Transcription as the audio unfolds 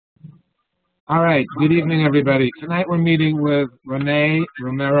All right, good evening, everybody. Tonight we're meeting with Rene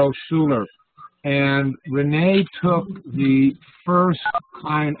Romero Schuler. And Rene took the first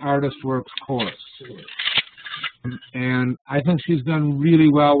Klein Artist Works course. And I think she's done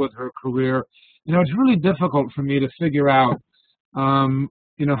really well with her career. You know, it's really difficult for me to figure out, how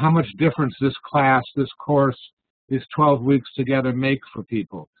much difference this class, this course, these 12 weeks together make for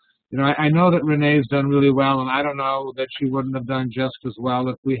people. You know, I know that Renee's done really well, and I don't know that she wouldn't have done just as well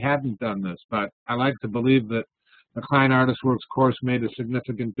if we hadn't done this, but I like to believe that the Klein Artist Works course made a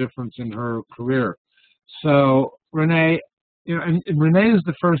significant difference in her career. So, Rene, and Rene is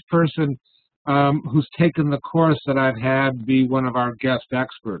the first person who's taken the course that I've had be one of our guest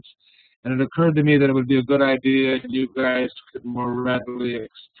experts. And it occurred to me that it would be a good idea if you guys could more readily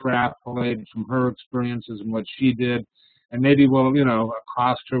extrapolate from her experiences and what she did. And maybe we'll,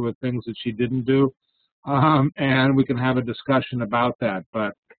 accost her with things that she didn't do. And we can have a discussion about that.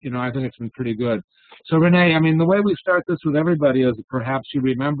 But, I think it's been pretty good. So, Rene, the way we start this with everybody, as perhaps you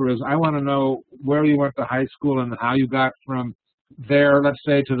remember, is I want to know where you went to high school and how you got from there, let's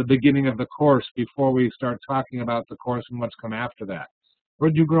say, to the beginning of the course before we start talking about the course and what's come after that.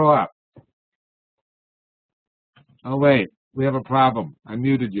 Where'd you grow up? Oh, wait, we have a problem. I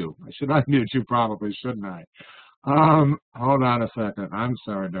muted you. I should unmute you probably, shouldn't I? Hold on a second. I'm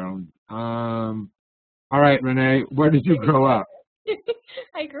sorry, darling. All right, Rene, where did you grow up?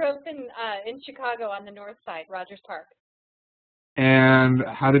 I grew up in Chicago on the north side, Rogers Park. And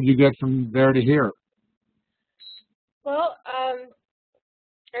how did you get from there to here? Well,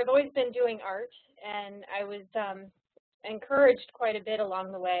 I've always been doing art, and I was encouraged quite a bit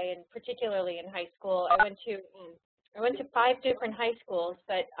along the way, and particularly in high school. I went to 5 different high schools,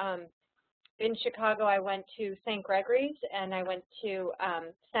 but in Chicago I went to St. Gregory's and I went to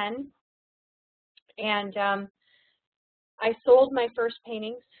Senn, and I sold my first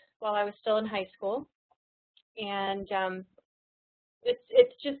paintings while I was still in high school, and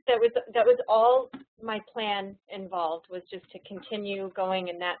it's just that was all my plan involved, was just to continue going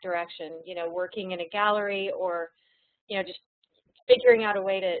in that direction, working in a gallery or just figuring out a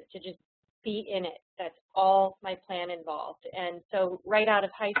way to just be in it. That's all my plan involved. And so right out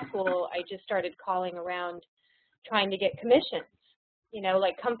of high school, I just started calling around trying to get commissions,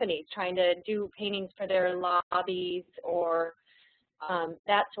 like companies trying to do paintings for their lobbies or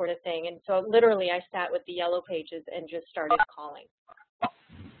that sort of thing. And so literally I sat with the yellow pages and just started calling.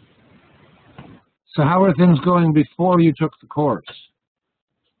 So how were things going before you took the course?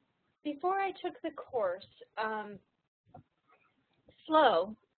 Before I took the course,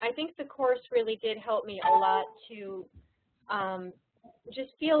 slow. I think the course really did help me a lot to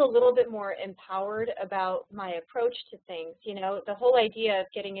just feel a little bit more empowered about my approach to things. The whole idea of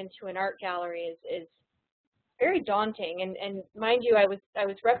getting into an art gallery is very daunting. And mind you, I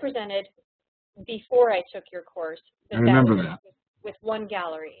was represented before I took your course. I remember that. With one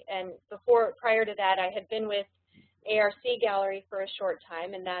gallery. And prior to that, I had been with ARC Gallery for a short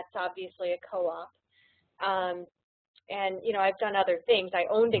time, and that's obviously a co-op. And, I've done other things. I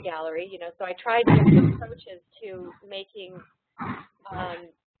owned a gallery, so I tried different approaches to making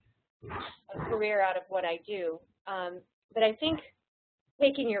a career out of what I do. But I think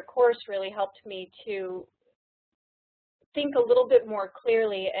taking your course really helped me to think a little bit more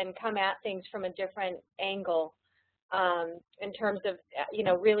clearly and come at things from a different angle, in terms of,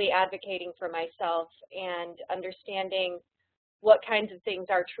 really advocating for myself and understanding what kinds of things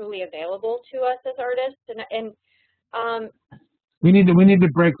are truly available to us as artists. And we need to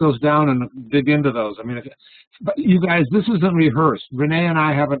break those down and dig into those. But you guys, this isn't rehearsed. Rene and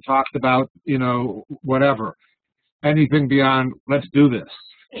I haven't talked about, anything beyond let's do this.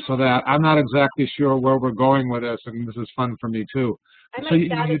 So that I'm not exactly sure where we're going with this, and this is fun for me too. I might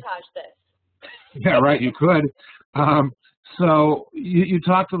sabotage this. Yeah, right. You could. So you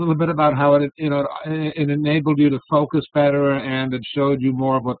talked a little bit about how it enabled you to focus better, and it showed you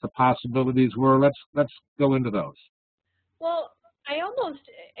more of what the possibilities were. Let's go into those. Well,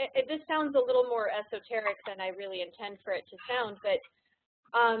 this sounds a little more esoteric than I really intend for it to sound, but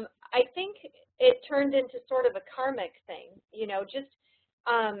I think it turned into sort of a karmic thing,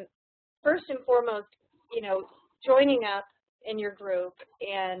 first and foremost, joining up in your group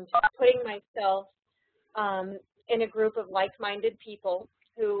and putting myself in a group of like-minded people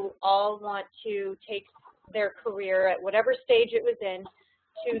who all want to take their career at whatever stage it was in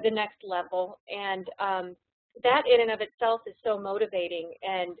to the next level. And that in and of itself is so motivating,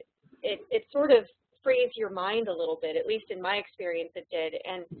 and it sort of frees your mind a little bit, at least in my experience it did,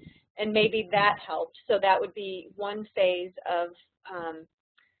 and maybe that helped. So that would be one phase of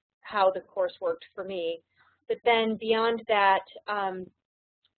how the course worked for me. But then beyond that,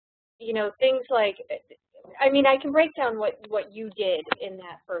 you know, things like, I mean, I can break down what you did in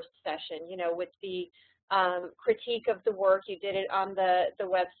that first session, you know, with the critique of the work. You did it on the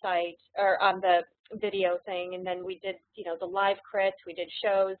website, or on the video thing, and then we did, you know, the live crits, we did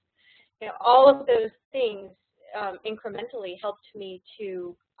shows. You know, all of those things incrementally helped me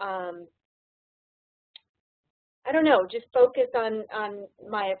to, I don't know, just focus on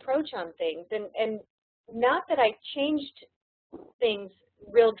my approach on things. And not that I changed things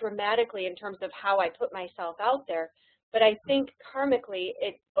real dramatically in terms of how I put myself out there, but I think karmically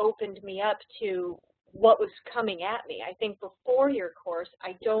it opened me up to what was coming at me. I think before your course,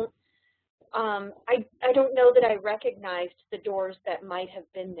 I don't know that I recognized the doors that might have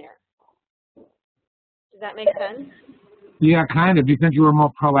been there. Does that make sense? Yeah, kind of. Do you think you were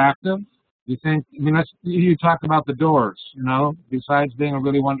more proactive? You think, I mean, you talked about the doors, you know, besides being a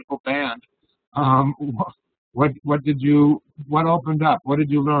really wonderful band. What opened up? What did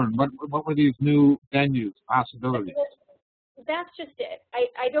you learn? What were these new venues, possibilities? That's just it.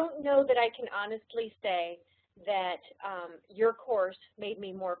 I don't know that I can honestly say that your course made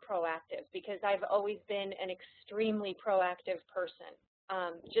me more proactive, because I've always been an extremely proactive person,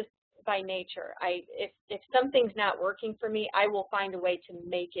 just by nature. If something's not working for me, I will find a way to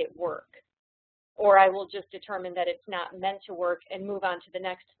make it work, or I will just determine that it's not meant to work and move on to the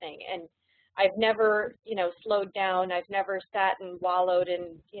next thing. And I've never, you know, slowed down. I've never sat and wallowed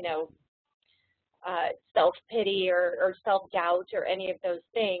in, you know, self-pity or self-doubt or any of those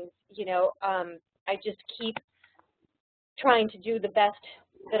things. You know, I just keep trying to do the best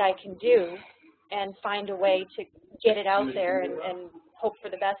that I can do and find a way to get it out there and hope for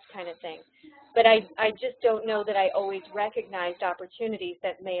the best kind of thing. But I just don't know that I always recognized opportunities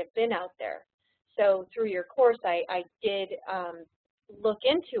that may have been out there. So through your course, I did look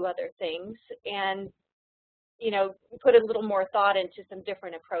into other things and, you know, put a little more thought into some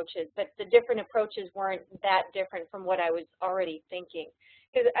different approaches. But the different approaches weren't that different from what I was already thinking.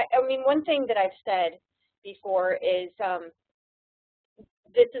 Because, I mean, one thing that I've said before is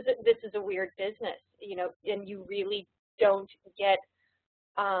this is a weird business, you know, and you really don't get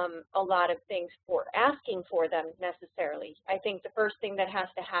a lot of things for asking for them necessarily. I think the first thing that has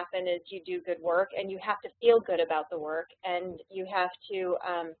to happen is you do good work, and you have to feel good about the work, and you have to,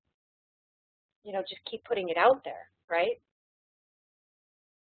 you know, just keep putting it out there, right?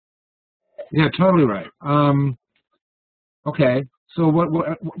 Yeah, totally right. Okay, so what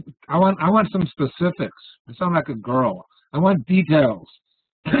I want some specifics. I sound like a girl. I want details.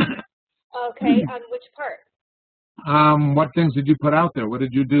 Okay, on which part? What things did you put out there? What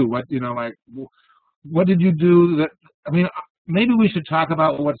did you do? What, you know, like, what did you do that, I mean, maybe we should talk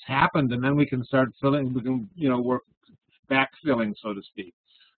about what's happened, and then we can start filling, we can, you know, work backfilling, so to speak.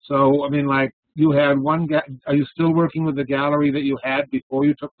 So, I mean, like, you had one, are you still working with the gallery that you had before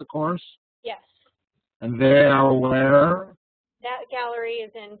you took the course? Yes. And they are where? That gallery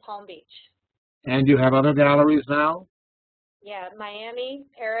is in Palm Beach. And you have other galleries now? Yeah, Miami,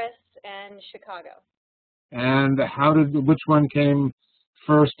 Paris, and Chicago. And which one came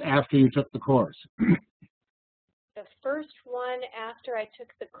first after you took the course? The first one after I took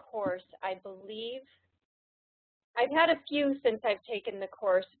the course, I believe, I've had a few since I've taken the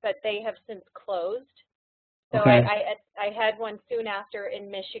course, but they have since closed. So okay. I had one soon after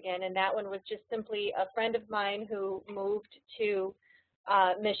in Michigan, and that one was just simply a friend of mine who moved to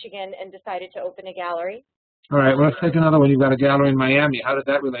Michigan and decided to open a gallery. All right, well, let's take another one. You've got a gallery in Miami. How did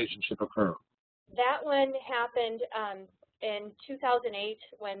that relationship occur? That one happened in 2008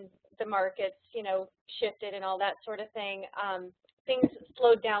 when the markets, you know, shifted and all that sort of thing. Things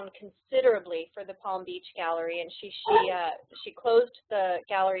slowed down considerably for the Palm Beach gallery, and she closed the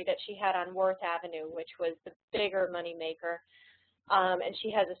gallery that she had on Worth Avenue, which was the bigger money maker, and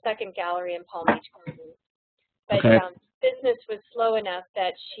she has a second gallery in Palm Beach Gardens. But okay. Business was slow enough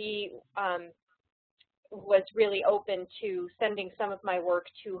that she was really open to sending some of my work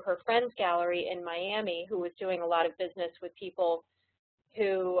to her friend's gallery in Miami, who was doing a lot of business with people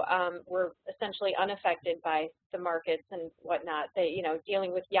who were essentially unaffected by the markets and whatnot. They, you know,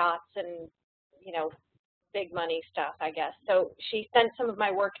 dealing with yachts and, you know, big money stuff, I guess. So she sent some of my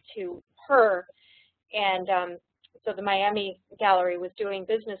work to her, and so the Miami gallery was doing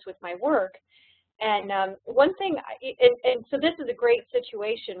business with my work. And one thing, and so this is a great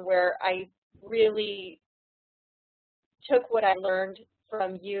situation where I really took what I learned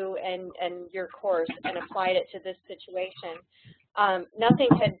from you and your course and applied it to this situation. Nothing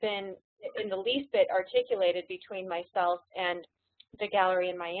had been in the least bit articulated between myself and the gallery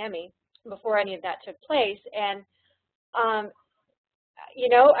in Miami before any of that took place. And you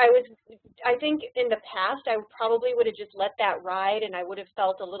know, I think in the past I probably would have just let that ride, and I would have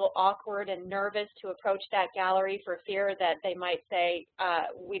felt a little awkward and nervous to approach that gallery for fear that they might say,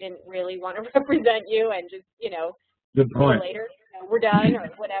 we didn't really want to represent you, and just, you know, Good point. later, you know, we're done or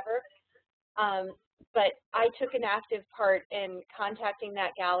whatever. But I took an active part in contacting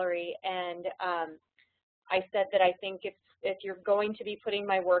that gallery, and I said that I think if you're going to be putting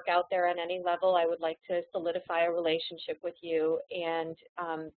my work out there on any level, I would like to solidify a relationship with you, and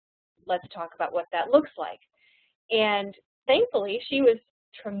let's talk about what that looks like. And thankfully, she was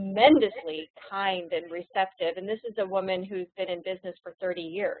tremendously kind and receptive, and this is a woman who's been in business for 30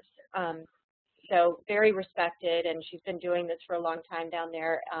 years. So very respected, and she's been doing this for a long time down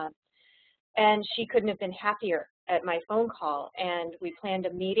there. And she couldn't have been happier at my phone call. And we planned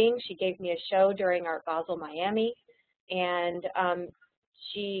a meeting. She gave me a show during Art Basel Miami. And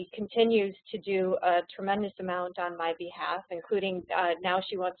she continues to do a tremendous amount on my behalf, including now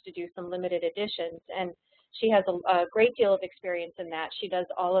she wants to do some limited editions. And she has a great deal of experience in that. She does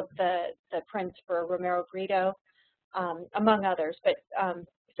all of the prints for Romero Brito, among others. But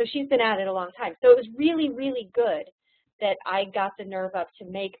so she's been at it a long time. So it was really, really good that I got the nerve up to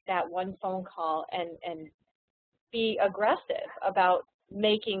make that one phone call and be aggressive about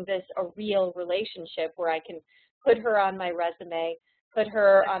making this a real relationship where I can put her on my resume, put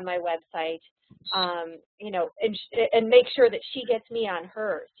her on my website, you know, and make sure that she gets me on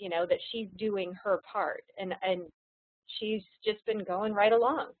hers, you know, that she's doing her part. And she's just been going right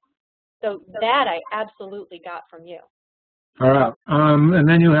along. So that I absolutely got from you. All right. And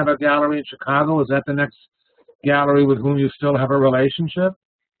then you have a gallery in Chicago. Is that the next gallery with whom you still have a relationship?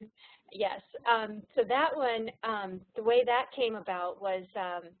 Yes. So that one, the way that came about was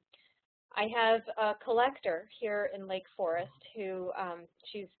I have a collector here in Lake Forest who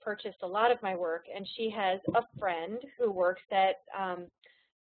she's purchased a lot of my work, and she has a friend who works at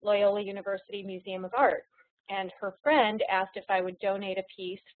Loyola University Museum of Art. And her friend asked if I would donate a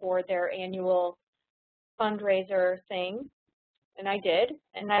piece for their annual fundraiser thing. And I did,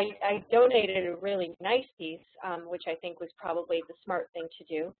 and I donated a really nice piece, which I think was probably the smart thing to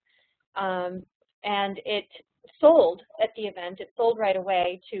do. And it sold at the event. It sold right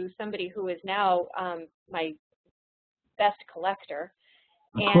away to somebody who is now my best collector.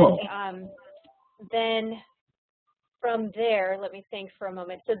 Cool. And then from there, let me think for a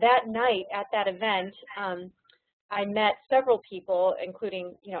moment. So that night at that event, I met several people,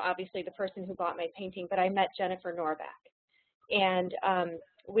 including, you know, obviously the person who bought my painting, but I met Jennifer Norback. And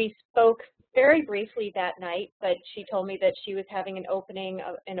we spoke very briefly that night, but she told me that she was having an opening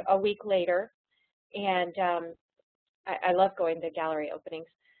a week later. And I love going to gallery openings.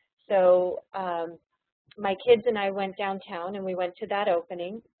 So my kids and I went downtown, and we went to that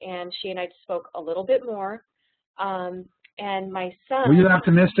opening, and she and I spoke a little bit more. And my son... Were you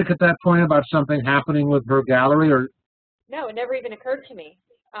optimistic at that point about something happening with her gallery? Or? No, it never even occurred to me.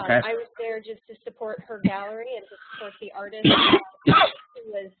 Okay. I was there just to support her gallery and to support the artist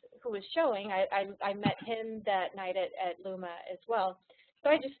who was showing. I met him that night at Luma as well. So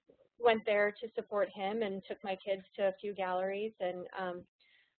I just went there to support him and took my kids to a few galleries. And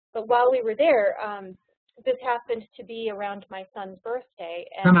but while we were there, this happened to be around my son's birthday.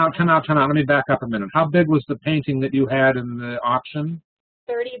 And Time out. Let me back up a minute. How big was the painting that you had in the auction?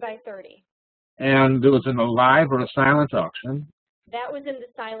 30 by 30. And it was in a live or a silent auction? That was in the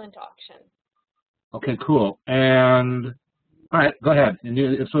silent auction. Okay, cool. And, all right, go ahead. And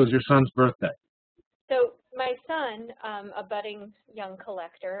so it was your son's birthday. So my son, a budding young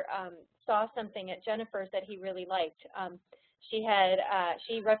collector, saw something at Jennifer's that he really liked.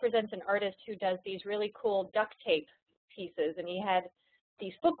 She represents an artist who does these really cool duct tape pieces, and he had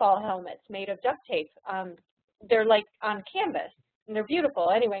these football helmets made of duct tape. They're like on canvas, and they're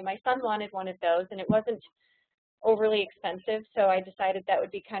beautiful. Anyway, my son wanted one of those, and it wasn't overly expensive, so I decided that would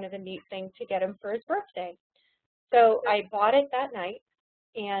be kind of a neat thing to get him for his birthday. So I bought it that night,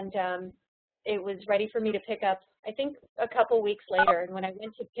 and it was ready for me to pick up, I think, a couple weeks later. And when I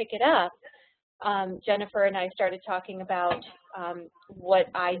went to pick it up, Jennifer and I started talking about what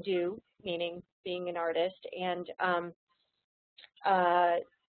I do, meaning being an artist, and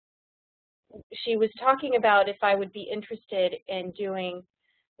she was talking about if I would be interested in doing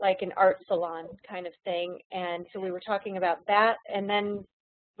like an art salon kind of thing. And so we were talking about that, and then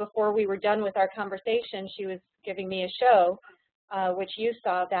before we were done with our conversation, she was giving me a show, which you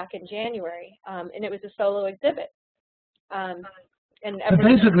saw back in January, and it was a solo exhibit. And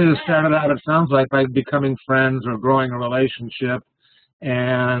basically it started out, it sounds like, by becoming friends or growing a relationship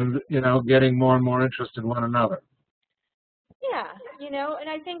and, you know, getting more and more interested in one another. Yeah, you know, and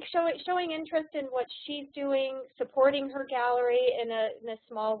I think showing interest in what she's doing, supporting her gallery in a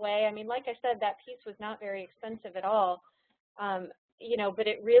small way. I mean, like I said, that piece was not very expensive at all, you know, but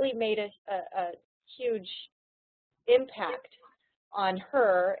it really made a huge impact on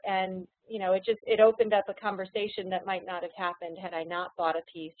her, and you know, it opened up a conversation that might not have happened had I not bought a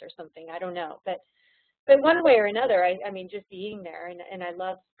piece or something. I don't know, but one way or another, I mean, just being there, and I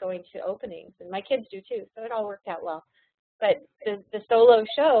love going to openings, and my kids do too, so it all worked out well. But the solo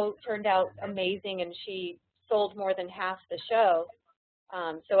show turned out amazing, and she sold more than half the show.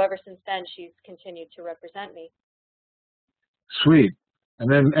 So ever since then, she's continued to represent me. Sweet.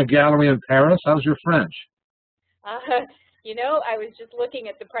 And then a gallery in Paris. How's your French? You know, I was just looking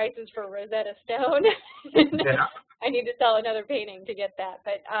at the prices for Rosetta Stone. Yeah. I need to sell another painting to get that.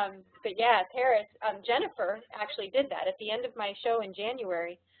 But yeah, Paris. Jennifer actually did that at the end of my show in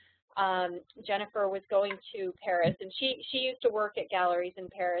January. Jennifer was going to Paris, and she used to work at galleries in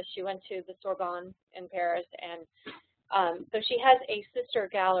Paris. She went to the Sorbonne in Paris, and so she has a sister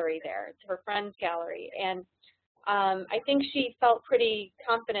gallery there. It's her friend's gallery, and I think she felt pretty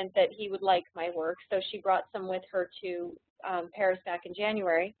confident that he would like my work, so she brought some with her to Paris back in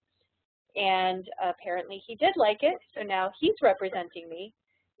January, and apparently he did like it, so now he's representing me,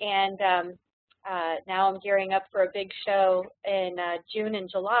 and now I'm gearing up for a big show in June and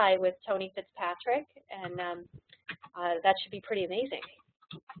July with Tony Fitzpatrick, and that should be pretty amazing.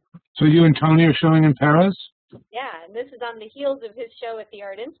 So you and Tony are showing in Paris? Yeah, and this is on the heels of his show at the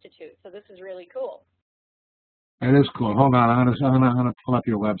Art Institute, so this is really cool. That is cool. Hold on, I'm gonna pull up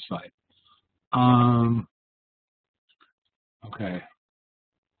your website. Okay.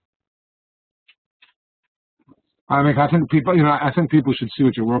 I mean, I think people, you know, I think people should see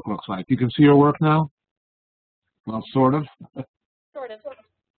what your work looks like. You can see your work now? Well, sort of. Sort of.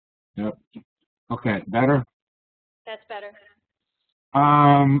 Yep. Okay, better? That's better.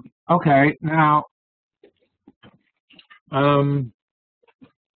 Okay, now,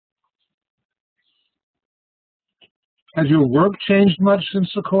 has your work changed much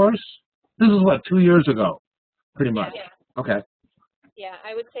since the course? This is what, 2 years ago, pretty much. Yeah. Okay. Yeah,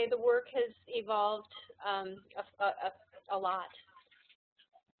 I would say the work has evolved a lot.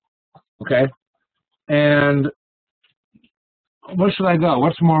 Okay. And where should I go?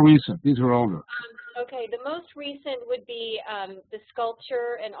 What's more recent? These are older. Okay, the most recent would be the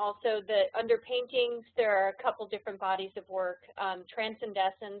sculpture, and also the under paintings. There are a couple different bodies of work,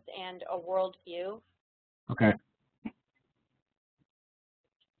 Transcendescence and A World View. Okay.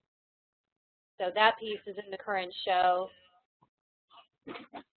 So that piece is in the current show.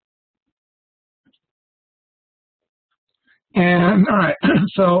 And all right,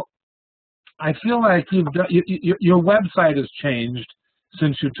 so I feel like you've done, your website has changed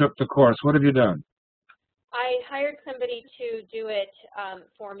since you took the course. What have you done? I hired somebody to do it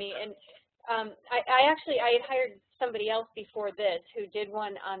for me, and I had hired somebody else before this who did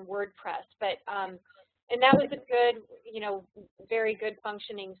one on WordPress, but and that was a good, you know, very good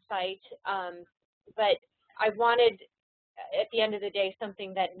functioning site, but I wanted, at the end of the day,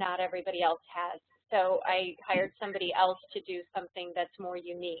 something that not everybody else has. So I hired somebody else to do something that's more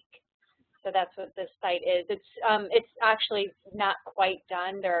unique. So that's what this site is. It's actually not quite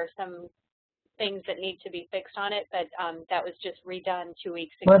done. There are some things that need to be fixed on it, but that was just redone 2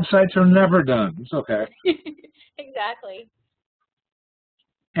 weeks ago. Websites are never done. It's okay. Exactly.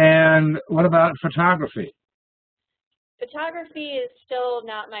 And what about photography? Photography is still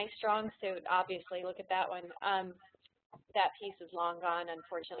not my strong suit, obviously. Look at that one. That piece is long gone,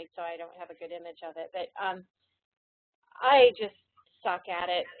 unfortunately, so I don't have a good image of it. But I just suck at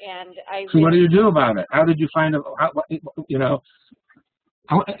it, and I. So what do you do about it? How did you find a? You know,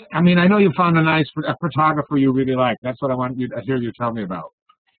 I mean, I know you found a photographer you really like. That's what I want you to hear you tell me about.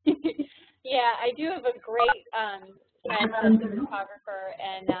 Yeah, I do have a great friend who's a photographer,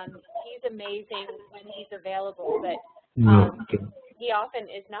 and he's amazing when he's available, but. He often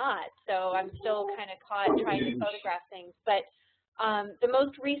is not, so I'm still kind of caught trying to photograph things. But the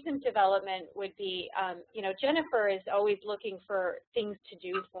most recent development would be, you know, Jennifer is always looking for things to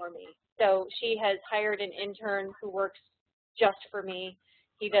do for me. So she has hired an intern who works just for me.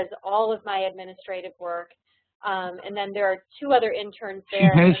 He does all of my administrative work. And then there are 2 other interns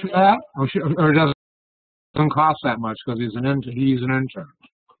there. She pays for that? Or it doesn't cost that much because he's an intern?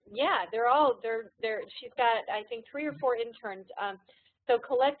 Yeah, she's got, I think, 3 or 4 interns. So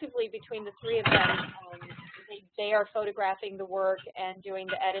collectively, between the 3 of them, they are photographing the work and doing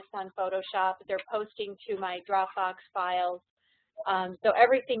the edits on Photoshop. They're posting to my Dropbox files. So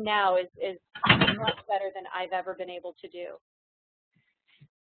everything now is much better than I've ever been able to do.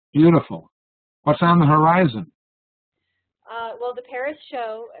 Beautiful. What's on the horizon? Well, the Paris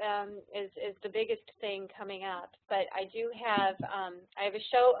show is the biggest thing coming up, but I do have I have a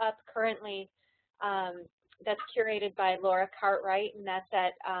show up currently that's curated by Laura Cartwright, and that's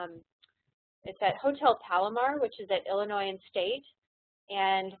at it's at Hotel Palomar, which is at Illinois and State,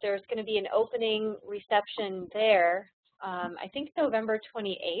 and there's going to be an opening reception there. I think November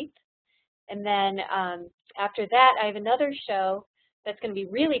 28th, and then after that, I have another show that's going to be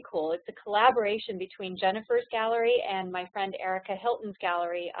really cool. It's a collaboration between Jennifer's gallery and my friend Erica Hilton's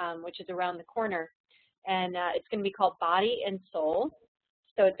gallery, which is around the corner. And it's going to be called Body and Soul.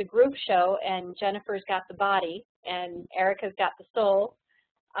 So it's a group show, and Jennifer's got the body, and Erica's got the soul.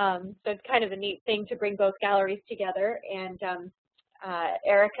 So it's kind of a neat thing to bring both galleries together. And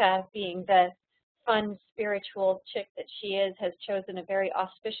Erica, being the fun, spiritual chick that she is, has chosen a very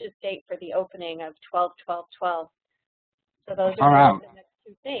auspicious date for the opening of 12/12/12. So those are the next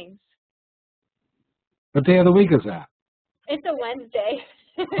two things. What day of the week is that? It's a Wednesday.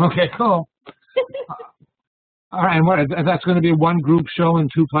 Okay, cool. All right, and what, that's going to be one group show in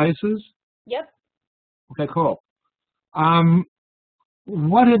two places? Yep. Okay, cool.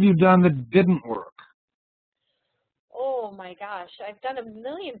 What have you done that didn't work? Oh my gosh, I've done a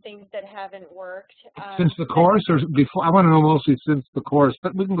million things that haven't worked. Since the course or before? I want to know mostly since the course,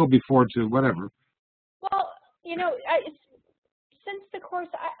 but we can go before too, whatever. Well, you know, since the course,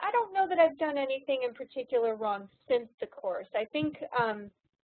 I don't know that I've done anything in particular wrong since the course. I think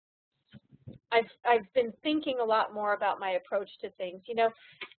I've been thinking a lot more about my approach to things. You know,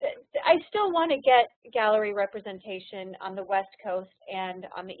 I still want to get gallery representation on the West Coast and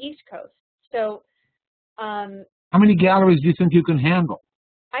on the East Coast. So, how many galleries do you think you can handle?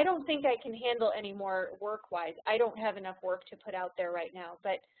 I don't think I can handle any more work-wise. I don't have enough work to put out there right now.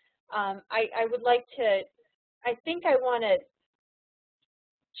 But I would like to. I think I want to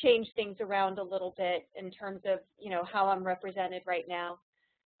change things around a little bit in terms of, you know, how I'm represented right now.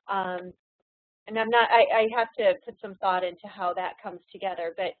 And I'm not, I have to put some thought into how that comes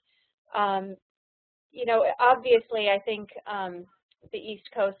together. But, you know, obviously I think the East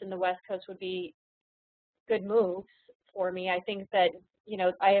Coast and the West Coast would be good moves for me. I think that, you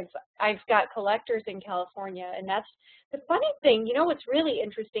know, I've got collectors in California, and that's the funny thing. You know, what's really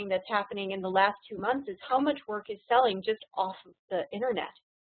interesting that's happening in the last 2 months is how much work is selling just off of the internet.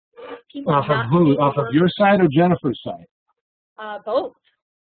 People off of who? Off of your site or Jennifer's site? Both.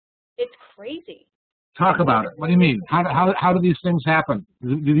 It's crazy. Talk about it. What do you mean? How do these things happen?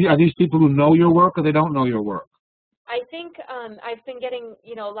 Are these people who know your work or they don't know your work? I think I've been getting,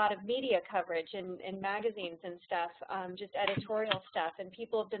 you know, a lot of media coverage in magazines and stuff, just editorial stuff, and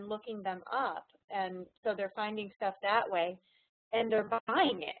people have been looking them up, and so they're finding stuff that way, and they're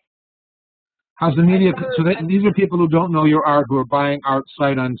buying it. How's the media? So these are people who don't know your art who are buying art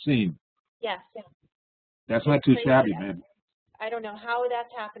sight unseen. Yes. That's not too shabby, man. I don't know how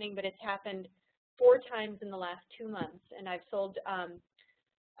that's happening, but it's happened 4 times in the last 2 months, and I've sold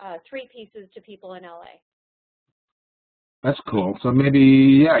 3 pieces to people in LA. That's cool. So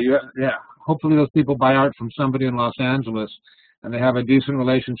maybe, yeah. Hopefully those people buy art from somebody in Los Angeles, and they have a decent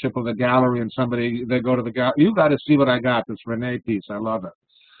relationship with a gallery, and they go to the gallery. You got to see what I got. This Rene piece, I love it.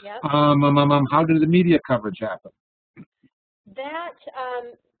 Yep. How did the media coverage happen? That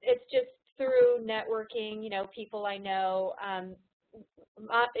it's just through networking. You know, people I know.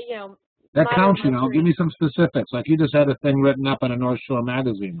 You know. That counts, you know. Give me some specifics. Like you just had a thing written up in a North Shore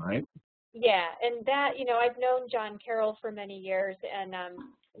magazine, right? Yeah, and that, you know, I've known John Carroll for many years, and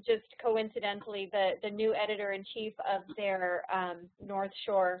just coincidentally, the new editor-in-chief of their North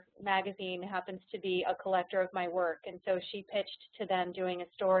Shore magazine happens to be a collector of my work, and so she pitched to them doing a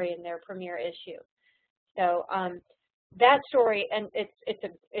story in their premiere issue. So that story, and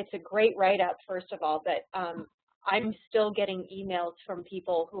it's a great write-up, first of all, but I'm still getting emails from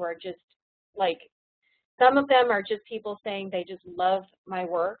people who are just like, some of them are just people saying they just love my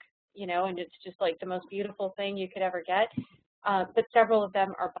work, you know, and it's just like the most beautiful thing you could ever get. But several of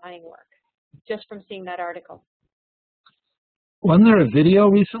them are buying work just from seeing that article. Wasn't there a video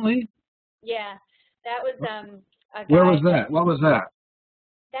recently? Yeah, that was a guy. Where was that? What was that?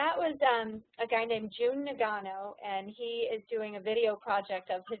 That was a guy named June Nagano, and he is doing a video project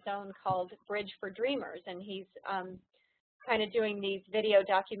of his own called Bridge for Dreamers, and he's kind of doing these video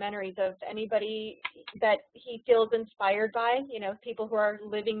documentaries of anybody that he feels inspired by, you know, people who are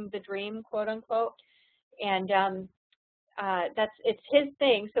living the dream, quote unquote. And it's his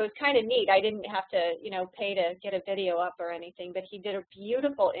thing, so it's kind of neat. I didn't have to, you know, pay to get a video up or anything, but he did a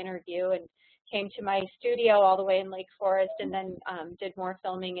beautiful interview and came to my studio all the way in Lake Forest, and then did more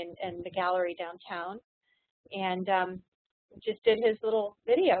filming in the gallery downtown, and just did his little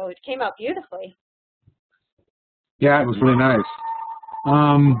video. It came out beautifully. Yeah, it was really nice.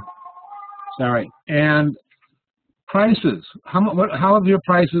 Sorry. And prices. How have your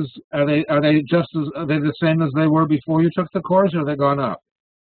prices? Are they the same as they were before you took the course, or have they gone up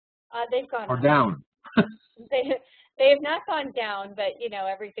They've gone or up. down? They have not gone down, but you know,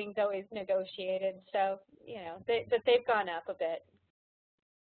 everything's always negotiated. So you know, but they've gone up a bit.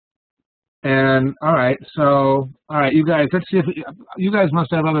 And all right, you guys, let's see if you guys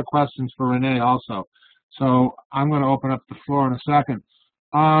must have other questions for Rene also. So I'm going to open up the floor in a second.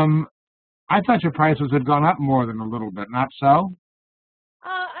 I thought your prices had gone up more than a little bit, not so?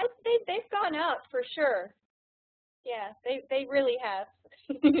 They've gone up for sure. Yeah, they really have.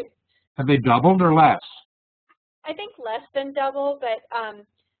 Have they doubled or less? I think less than double, but I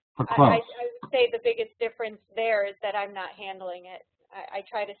would say the biggest difference there is that I'm not handling it. I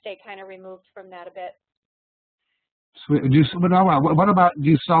try to stay kind of removed from that a bit. Sweet. What about, do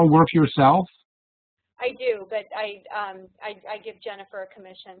you sell work yourself? I do, but I give Jennifer a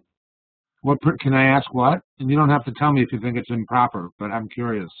commission. What can I ask? What? And you don't have to tell me if you think it's improper, but I'm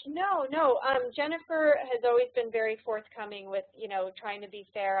curious. No. Jennifer has always been very forthcoming with, you know, trying to be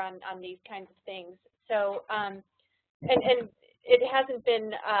fair on these kinds of things. So, and it hasn't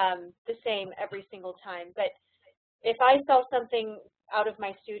been the same every single time. But if I sell something out of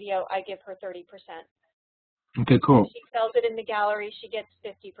my studio, I give her 30%. Okay, cool. If she sells it in the gallery, she gets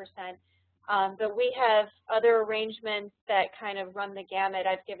 50%. But we have other arrangements that kind of run the gamut.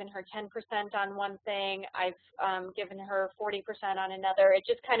 I've given her 10% on one thing. I've given her 40% on another. It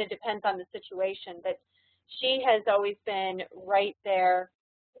just kind of depends on the situation. But she has always been right there,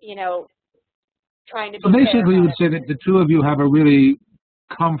 you know, trying to be fair. So basically, you would say it. that the two of you have a really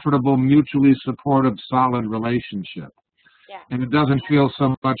comfortable, mutually supportive, solid relationship. Yeah. And it doesn't feel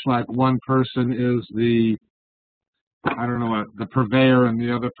so much like one person is the, I don't know what, the purveyor and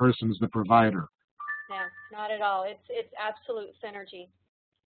the other person's the provider. No, not at all. It's absolute synergy.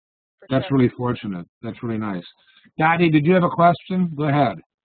 That's really fortunate. That's really nice. Dottie, did you have a question? Go ahead.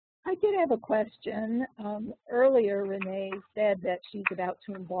 I did have a question. Earlier, Rene said that she's about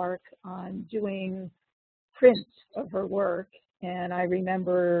to embark on doing prints of her work, and I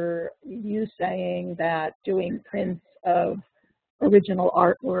remember you saying that doing prints of original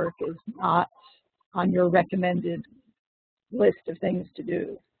artwork is not on your recommended list of things to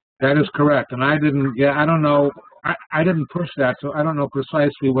do. That is correct, and I don't know, I didn't push that, so I don't know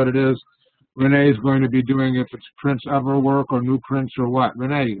precisely what it is Rene is going to be doing, if it's prints of her work or new prints or what.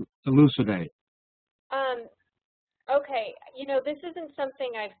 Rene, elucidate. Okay, you know, this isn't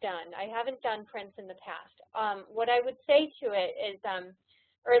something I've done. I haven't done prints in the past. What I would say to it is,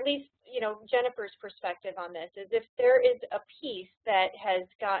 or at least, you know, Jennifer's perspective on this is, if there is a piece that has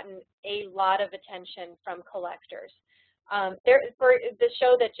gotten a lot of attention from collectors, for the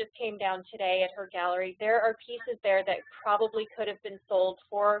show that just came down today at her gallery, there are pieces there that probably could have been sold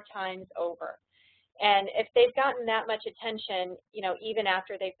 4 times over. And if they've gotten that much attention, you know, even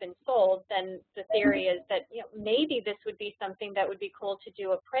after they've been sold, then the theory is that, you know, maybe this would be something that would be cool to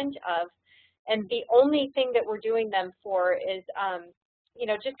do a print of. And the only thing that we're doing them for is, you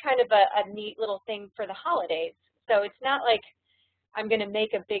know, just kind of a neat little thing for the holidays. So it's not like I'm going to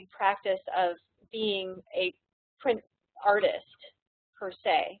make a big practice of being a print artist per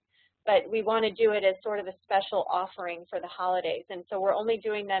se, but we want to do it as sort of a special offering for the holidays. And so we're only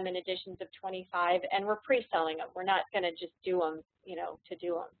doing them in editions of 25, and we're pre-selling them. We're not going to just do them, you know, to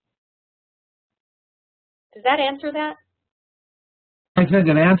do them. Does that answer that? I think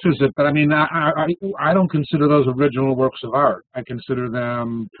it answers it, but I mean, I don't consider those original works of art. I consider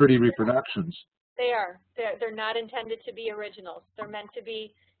them pretty reproductions. They are. They're not intended to be originals. They're meant to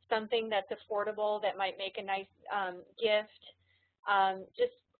be something that's affordable, that might make a nice gift,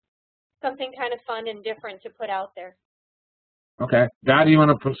 just something kind of fun and different to put out there. Okay. Dad, do you want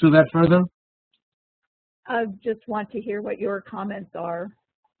to pursue that further? I just want to hear what your comments are.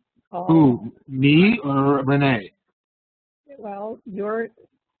 Who, me or Rene? Well, your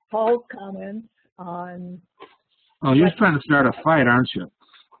Paul's comments on... Oh, you're trying to start a fight, aren't you?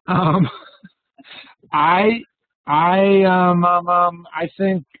 I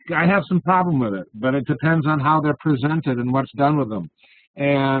think I have some problem with it, but it depends on how they're presented and what's done with them.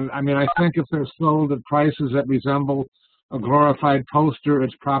 And I mean, I think if they're sold at prices that resemble a glorified poster,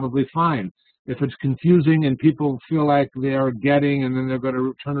 it's probably fine. If it's confusing and people feel like they are getting, and then they're going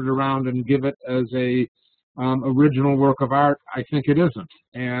to turn it around and give it as a original work of art, I think it isn't.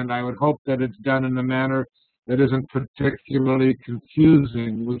 And I would hope that it's done in a manner that isn't particularly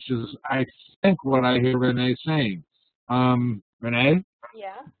confusing, which is, I think, what I hear Rene saying. Rene?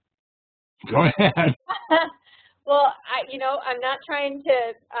 Yeah. Go ahead. Well, you know, I'm not trying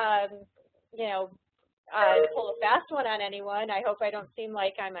to, you know, pull a fast one on anyone. I hope I don't seem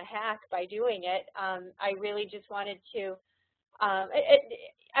like I'm a hack by doing it. I really just wanted to,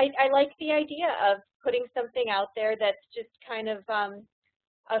 I like the idea of putting something out there that's just kind of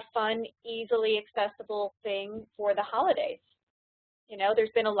a fun, easily accessible thing for the holidays. You know, there's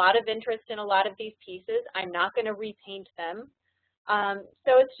been a lot of interest in a lot of these pieces. I'm not going to repaint them.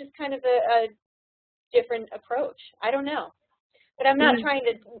 So it's just kind of a different approach. I don't know. But I'm not trying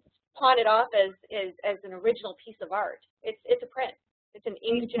to pawn it off as an original piece of art. It's a print. It's an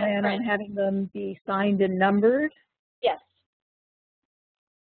inkjet print. Do you plan on having them be signed and numbered? Yes.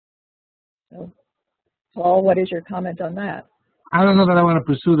 So, Paul, what is your comment on that? I don't know that I want to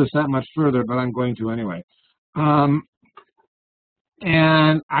pursue this that much further, but I'm going to anyway.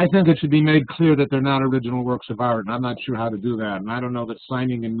 And I think it should be made clear that they're not original works of art, and I'm not sure how to do that. And I don't know that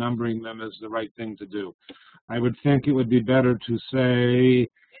signing and numbering them is the right thing to do. I would think it would be better to say,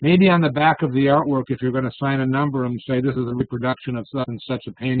 maybe on the back of the artwork, if you're going to sign a number, and say this is a reproduction of such and such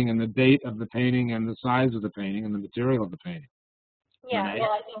a painting, and the date of the painting, and the size of the painting, and the material of the painting. Yeah, Renee?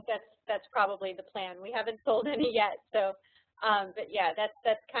 well, I think that's probably the plan. We haven't sold any yet, so. But yeah,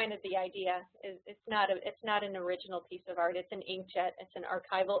 that's kind of the idea. It's not an original piece of art. It's an inkjet. It's an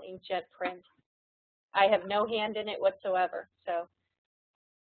archival inkjet print. I have no hand in it whatsoever, so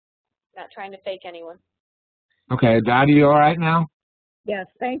not trying to fake anyone. Okay, Dottie, you all right now? Yes,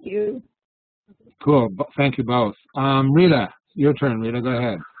 thank you. Cool. Thank you both. Rita, your turn. Rita, go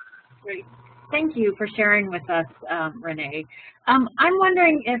ahead. Great. Thank you for sharing with us, Renee. I'm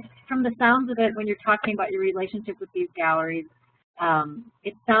wondering if, from the sounds of it, when you're talking about your relationship with these galleries,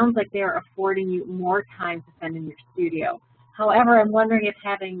 it sounds like they're affording you more time to spend in your studio. However, I'm wondering if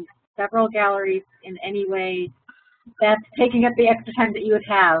having several galleries in any way that's taking up the extra time that you would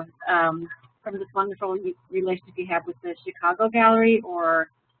have from this wonderful relationship you have with the Chicago Gallery, or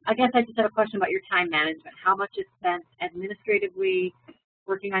I guess I just have a question about your time management. How much is spent administratively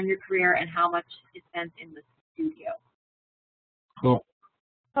working on your career, and how much is spent in the studio? Cool.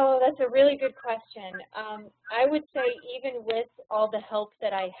 Oh, that's a really good question. I would say even with all the help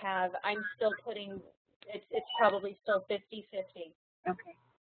that I have, I'm still putting, it's probably still 50-50. Okay.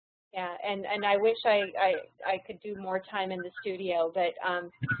 Yeah, and I wish I could do more time in the studio, but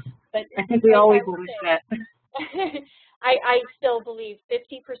I think we always wish that. I still believe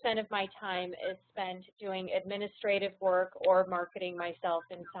 50% of my time is spent doing administrative work or marketing myself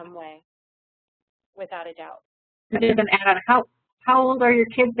in some way, without a doubt. There's an add-on. How old are your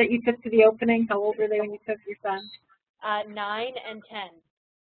kids that you took to the opening? How old were they when you took your son? 9 and 10.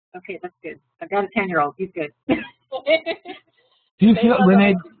 Okay, that's good. I've got a 10-year-old. He's good. Do you feel,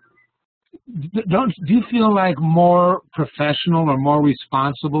 Renee, do you feel like more professional or more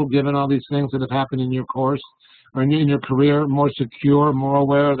responsible given all these things that have happened in your course or in your career, more secure, more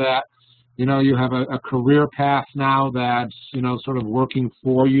aware that, you know, you have a career path now that's, you know, sort of working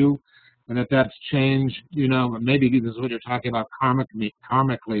for you, and that's changed, you know, maybe this is what you're talking about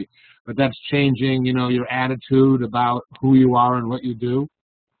karmically, but that's changing, you know, your attitude about who you are and what you do?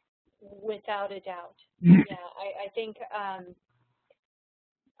 Without a doubt. Yeah, I think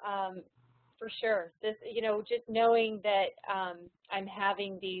for sure. This, you know, just knowing that I'm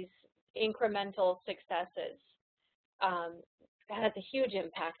having these incremental successes has a huge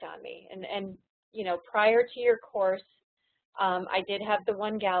impact on me. And you know, prior to your course, I did have the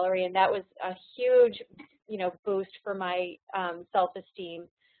one gallery, and that was a huge, you know, boost for my self-esteem.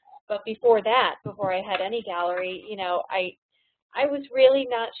 But before that, before I had any gallery, you know, I was really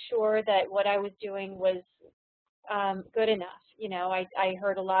not sure that what I was doing was good enough. You know, I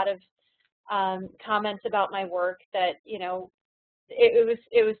heard a lot of comments about my work that, you know, it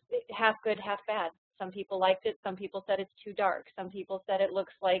was half good, half bad. Some people liked it. Some people said it's too dark. Some people said it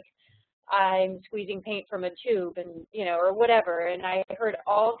looks like I'm squeezing paint from a tube, and, you know, or whatever. And I heard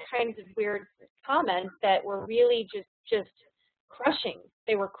all kinds of weird comments that were really just crushing.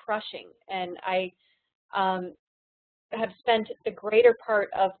 They were crushing. And I have spent the greater part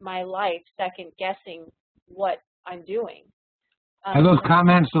of my life second guessing what I'm doing. Are those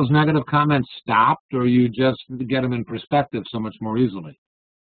comments, those negative comments, stopped, or you just get them in perspective so much more easily?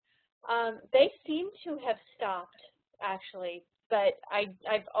 They seem to have stopped, actually, but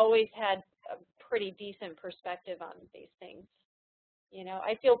I've always had a pretty decent perspective on these things. You know,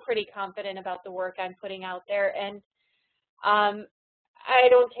 I feel pretty confident about the work I'm putting out there, and I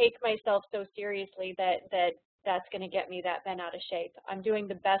don't take myself so seriously that's going to get me that bent out of shape. I'm doing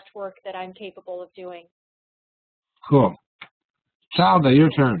the best work that I'm capable of doing. Cool. Salva, your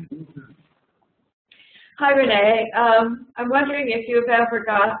turn. Hi, Renee. I'm wondering if you've ever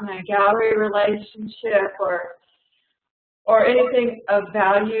gotten a gallery relationship or anything of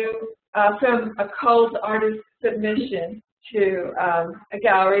value from a cold artist submission to a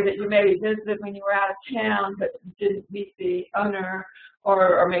gallery that you maybe visited when you were out of town but didn't meet the owner,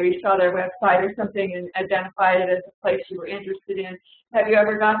 or maybe saw their website or something and identified it as a place you were interested in? Have you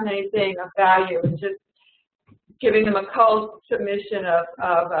ever gotten anything of value in just giving them a cold submission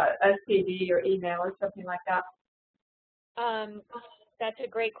of a CD or email or something like that? That's a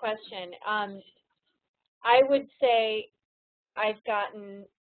great question. I would say I've gotten,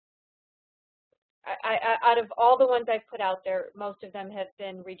 out of all the ones I've put out there, most of them have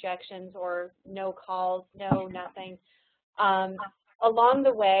been rejections or no calls, no nothing. Along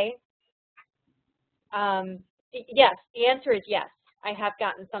the way, yes, the answer is yes. I have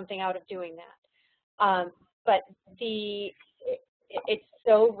gotten something out of doing that. But it's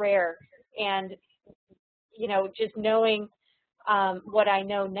so rare, and you know, just knowing what I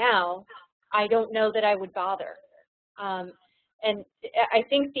know now, I don't know that I would bother. And I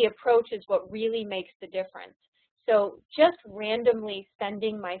think the approach is what really makes the difference. So just randomly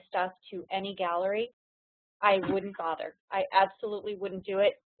sending my stuff to any gallery, I wouldn't bother. I absolutely wouldn't do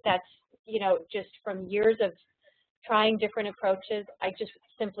it. That's, you know, just from years of trying different approaches, I just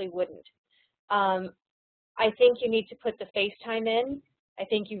simply wouldn't. I think you need to put the face time in. I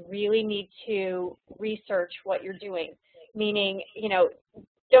think you really need to research what you're doing, meaning, you know,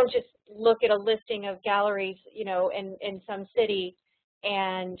 don't just look at a listing of galleries, you know, in some city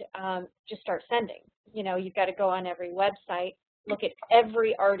and just start sending. You know, you've got to go on every website, look at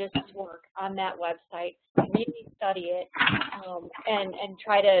every artist's work on that website, really study it, and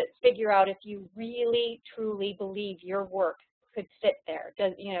try to figure out if you really, truly believe your work could fit there.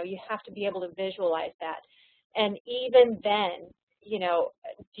 Does, you know, you have to be able to visualize that. And even then, you know,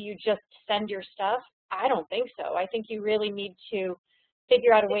 do you just send your stuff? I don't think so. I think you really need to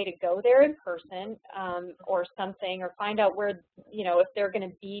figure out a way to go there in person or something, or find out where, you know, if they're going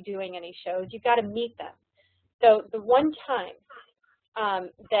to be doing any shows. You've got to meet them. So the one time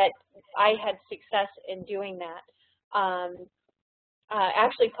that I had success in doing that,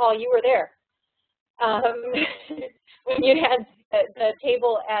 actually, Paul, you were there when you had the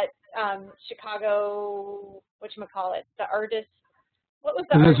table at Chicago, whatchamacallit, the artist, what was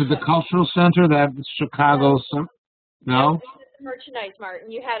the This is the Cultural Center, that Chicago, no? Merchandise Mart,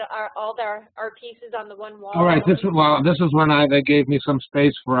 and you had all our pieces on the one wall. All right, this is when they gave me some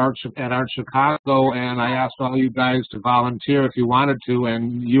space for Art Chicago, and I asked all you guys to volunteer if you wanted to,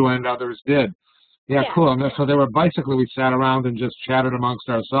 and you and others did. Yeah. Cool. And so they were basically, we sat around and just chatted amongst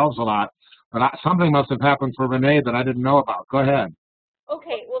ourselves a lot. But something must have happened for Renee that I didn't know about. Go ahead.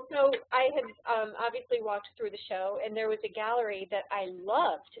 Okay, well, so I had obviously walked through the show, and there was a gallery that I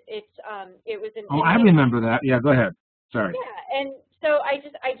loved. It was an I remember that. Yeah, go ahead. Sorry. Yeah, and so I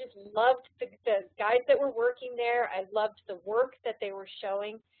just loved the guys that were working there. I loved the work that they were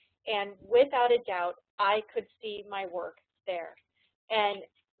showing, and without a doubt, I could see my work there. And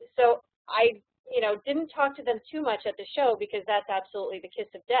so I, you know, didn't talk to them too much at the show because that's absolutely the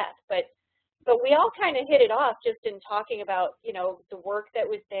kiss of death. But we all kind of hit it off just in talking about, you know, the work that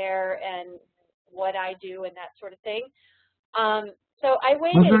was there and what I do and that sort of thing. So I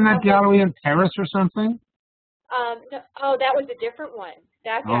waited. Wasn't that gallery in Paris or something? No, oh, that was a different one.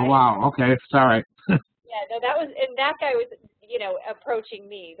 That guy. Oh, wow. Okay. Sorry. Yeah, no, that was, and that guy was, you know, approaching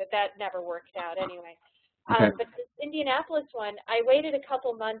me, but that never worked out anyway. Okay. But the Indianapolis one, I waited a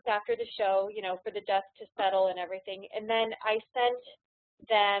couple months after the show, you know, for the dust to settle and everything, and then I sent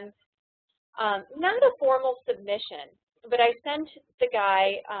them, not a formal submission, but I sent the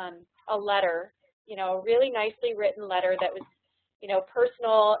guy a letter, you know, a really nicely written letter that was, you know,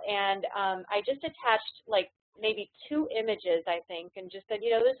 personal, and I just attached, like, maybe 2 images, I think, and just said,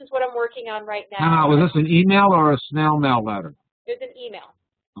 you know, this is what I'm working on right now. Was this an email or a snail mail letter? It was an email.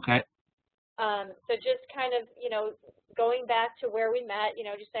 Okay. So just kind of, you know, going back to where we met, you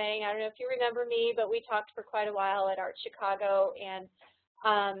know, just saying, I don't know if you remember me, but we talked for quite a while at Art Chicago, and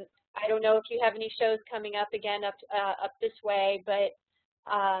I don't know if you have any shows coming up again up this way, but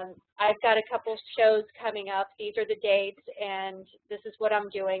I've got a couple shows coming up. These are the dates, and this is what I'm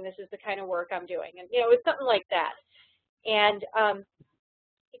doing. This is the kind of work I'm doing. And, you know, it's something like that. And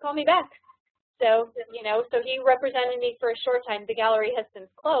he called me back. So, you know, so he represented me for a short time. The gallery has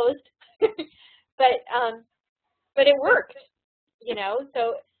since closed, but it worked, you know.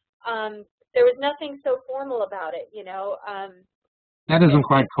 So there was nothing so formal about it, you know. That isn't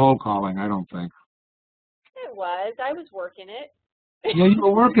quite cold calling, I don't think. It was. I was working it. Yeah, you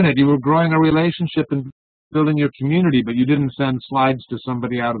were working it. You were growing a relationship and building your community, but you didn't send slides to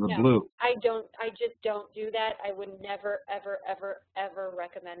somebody out of the blue. I just don't do that. I would never, ever, ever, ever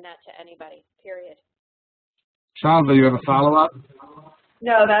recommend that to anybody, period. Chalva, you have a follow-up?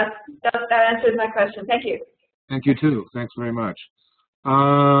 No, that answers my question. Thank you. Thank you, too. Thanks very much.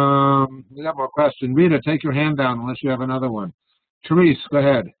 We got more questions. Rita, take your hand down unless you have another one. Therese, go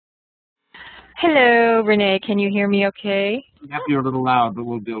ahead. Hello, Renee. Can you hear me okay? Yep, you're a little loud, but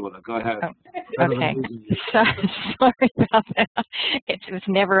we'll deal with it. Go ahead. Oh, okay. Sorry about that. It was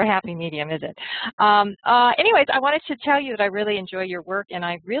never a happy medium, is it? Anyways, I wanted to tell you that I really enjoy your work, and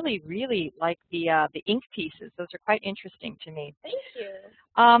I really, really like the ink pieces. Those are quite interesting to me. Thank you.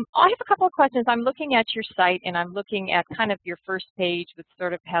 I have a couple of questions. I'm looking at your site, and I'm looking at kind of your first page, which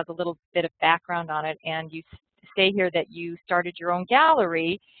sort of has a little bit of background on it, and you say here that you started your own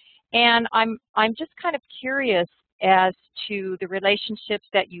gallery. And I'm just kind of curious as to the relationships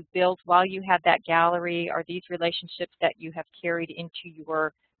that you built while you had that gallery. Are these relationships that you have carried into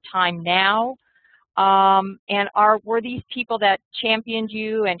your time now? And were these people that championed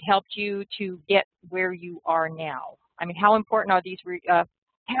you and helped you to get where you are now? I mean, how important are these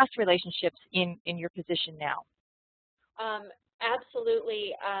past relationships in your position now?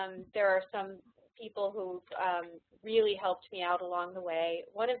 Absolutely. There are some people who've really helped me out along the way.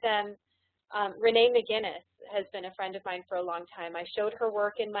 One of them, Renee McGinnis, has been a friend of mine for a long time. I showed her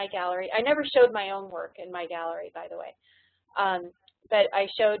work in my gallery. I never showed my own work in my gallery, by the way. But I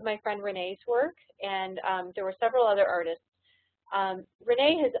showed my friend Renee's work, and there were several other artists.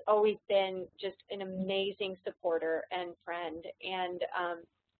 Renee has always been just an amazing supporter and friend, and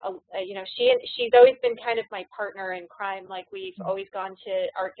you know, she's always been kind of my partner in crime. Like, we've always gone to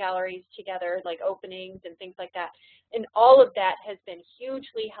art galleries together, like openings and things like that. And all of that has been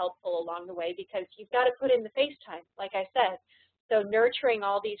hugely helpful along the way, because you've got to put in the face time, like I said. So nurturing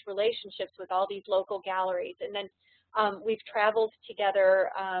all these relationships with all these local galleries. And then we've traveled together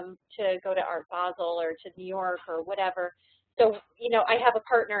to go to Art Basel or to New York or whatever. So, you know, I have a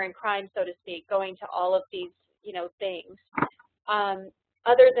partner in crime, so to speak, going to all of these, you know, things.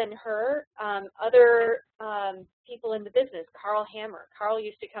 Other than her, other people in the business, Carl Hammer. Carl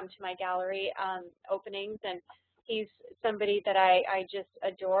used to come to my gallery openings, and he's somebody that I just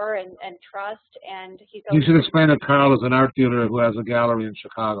adore and trust. And he's. You should explain that Carl is an art dealer who has a gallery in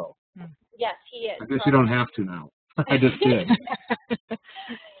Chicago. Yes, he is. I guess you don't have to now. I just did.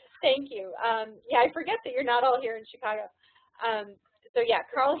 Thank you. Yeah, I forget that you're not all here in Chicago. So yeah,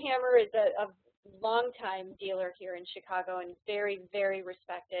 Carl Hammer is a longtime dealer here in Chicago and very, very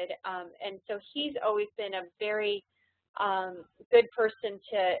respected. And so he's always been a very good person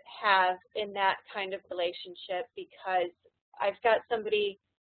to have in that kind of relationship, because I've got somebody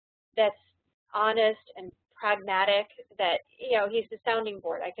that's honest and pragmatic, that, you know, he's the sounding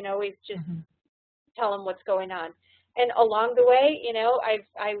board. I can always just tell him what's going on. And along the way, you know, I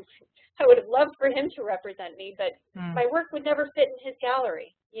would have loved for him to represent me, but my work would never fit in his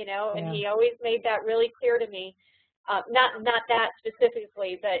gallery, you know, and he always made that really clear to me. Not that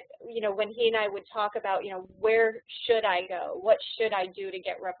specifically, but, you know, when he and I would talk about, you know, where should I go? What should I do to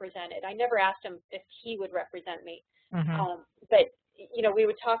get represented? I never asked him if he would represent me. But, you know, we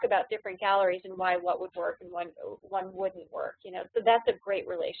would talk about different galleries and why what would work and one wouldn't work, you know. So that's a great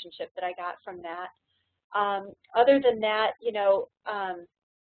relationship that I got from that. Other than that, you know,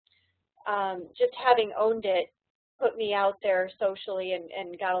 just having owned it put me out there socially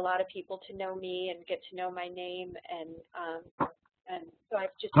and got a lot of people to know me and get to know my name, and so I've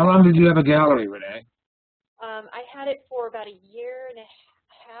just. How long did you have a gallery, Renee? I had it for about a year and a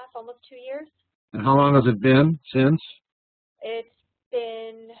half, almost 2 years. And how long has it been since? It's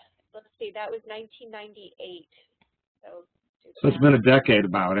been, let's see, that was 1998. So it's been a decade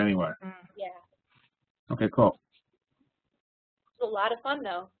about, anyway. Yeah. Okay, cool. It's a lot of fun,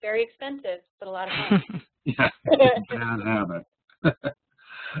 though. Very expensive, but a lot of fun. Yeah, bad habit.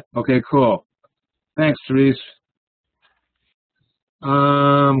 Okay, cool. Thanks, Therese.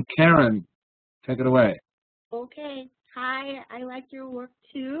 Karen, take it away. Okay. Hi, I like your work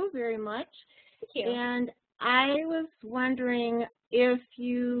too very much. Thank you. And I was wondering if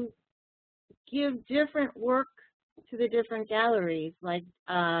you give different work to the different galleries, like,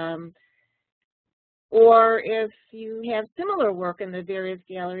 or if you have similar work in the various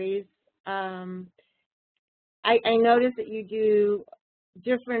galleries. I noticed that you do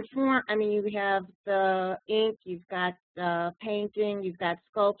different form. I mean, you have the ink, you've got the painting, you've got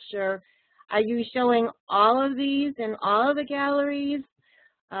sculpture. Are you showing all of these in all of the galleries,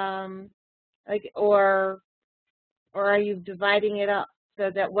 or are you dividing it up so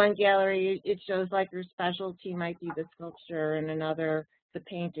that one gallery it shows like your specialty might be the sculpture and another the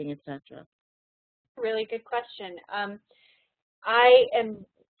painting, etc.? Really good question. I am,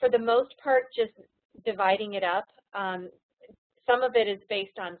 for the most part, just dividing it up. Some of it is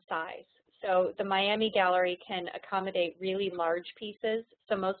based on size. So the Miami gallery can accommodate really large pieces.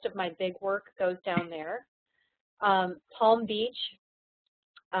 So most of my big work goes down there. Palm Beach,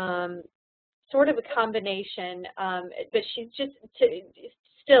 sort of a combination, but she's just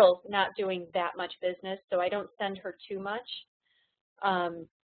still not doing that much business, so I don't send her too much.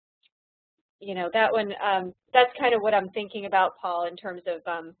 You know, that one, that's kind of what I'm thinking about, Paul, in terms of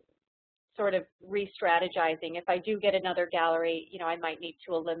sort of re-strategizing. If I do get another gallery, you know, I might need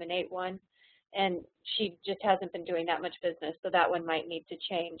to eliminate one, and she just hasn't been doing that much business, so that one might need to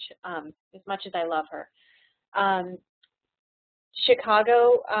change, as much as I love her.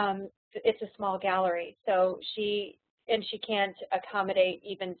 Chicago, it's a small gallery, so she can't accommodate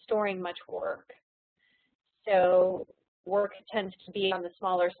even storing much work. So work tends to be on the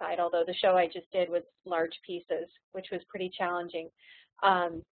smaller side, although the show I just did was large pieces, which was pretty challenging,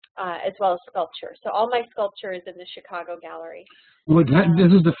 as well as sculpture. So all my sculpture is in the Chicago gallery. Well,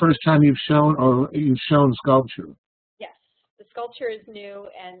 this is the first time you've shown sculpture. Yes, the sculpture is new,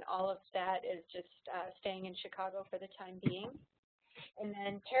 and all of that is just staying in Chicago for the time being. And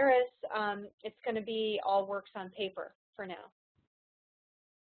then Paris, it's going to be all works on paper for now.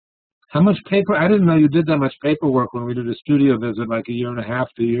 How much paper? I didn't know you did that much paperwork when we did a studio visit like a year and a half,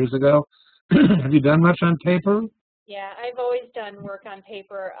 2 years ago. Have you done much on paper? Yeah, I've always done work on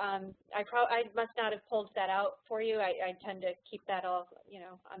paper. I must not have pulled that out for you. I tend to keep that all, you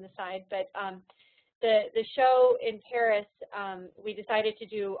know, on the side. But the show in Paris, we decided to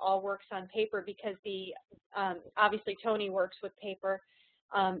do all works on paper because obviously Tony works with paper.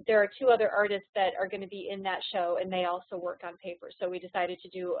 There are 2 other artists that are going to be in that show, and they also work on paper. So we decided to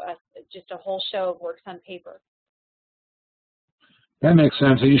do just a whole show of works on paper. That makes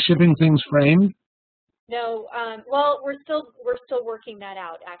sense. Are you shipping things framed? No, well, we're still working that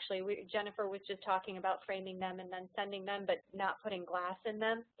out. Actually, Jennifer was just talking about framing them and then sending them, but not putting glass in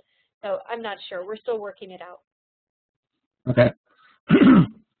them. So I'm not sure. We're still working it out. Okay.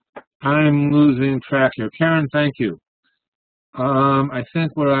 I'm losing track here. Karen, thank you. I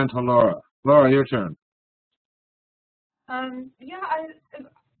think we're on to Laura. Laura, your turn. Yeah,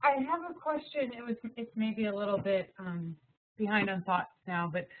 I have a question. It's maybe a little bit behind on thoughts now,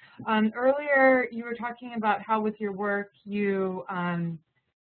 but earlier you were talking about how with your work you kind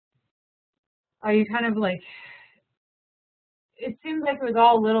of like, it seems like it was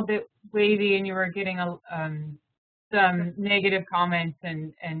all a little bit wavy, and you were getting some negative comments,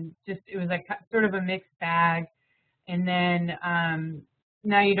 and just it was like sort of a mixed bag. And then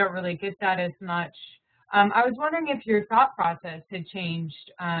now you don't really get that as much. I was wondering if your thought process had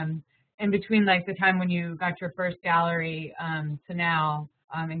changed in between, like the time when you got your first gallery to now,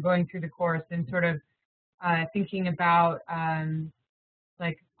 and going through the course and sort of thinking about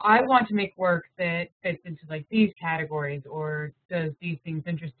like, I want to make work that fits into like these categories or does these things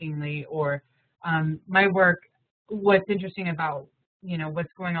interestingly, or my work, what's interesting about, you know,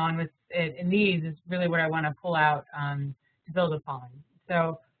 what's going on with it in these is really what I want to pull out to build upon.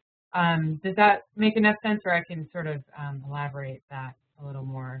 So does that make enough sense, or I can sort of elaborate that a little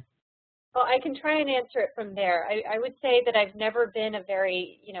more? Well, I can try and answer it from there. I would say that I've never been a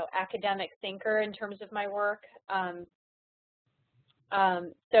very, you know, academic thinker in terms of my work.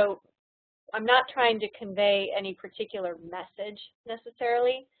 So I'm not trying to convey any particular message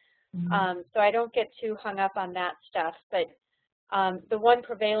necessarily. Mm-hmm. So I don't get too hung up on that stuff. But the one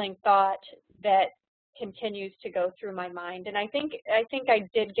prevailing thought that continues to go through my mind, and I think I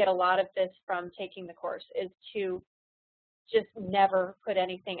did get a lot of this from taking the course, is to just never put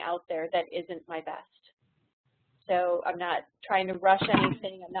anything out there that isn't my best. So I'm not trying to rush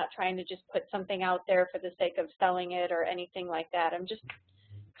anything. I'm not trying to just put something out there for the sake of selling it or anything like that. I'm just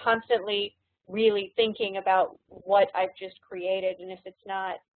constantly really thinking about what I've just created, and if it's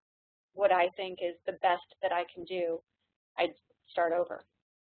not what I think is the best that I can do, I'd start over.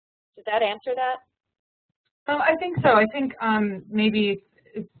 Does that answer that? Oh, I think so. I think maybe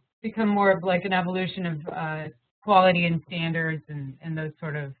it's become more of like an evolution of quality and standards and those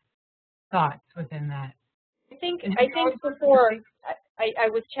sort of thoughts within that. I think before I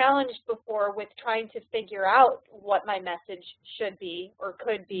was challenged before with trying to figure out what my message should be or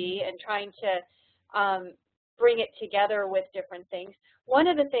could be, and trying to bring it together with different things. One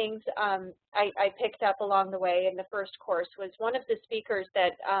of the things I picked up along the way in the first course was one of the speakers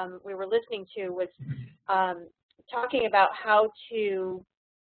that we were listening to was talking about how to,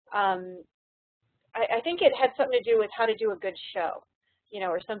 I think it had something to do with how to do a good show, you know,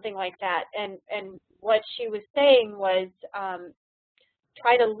 or something like that. And what she was saying was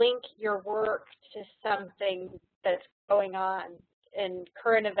try to link your work to something that's going on in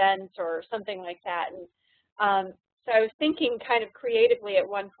current events or something like that. And So I was thinking kind of creatively at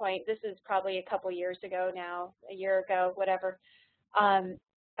one point, this is probably a couple years ago now, a year ago, whatever,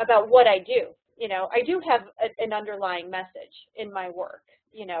 about what I do. You know, I do have an underlying message in my work.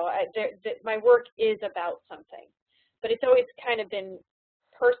 You know, my work is about something, but it's always kind of been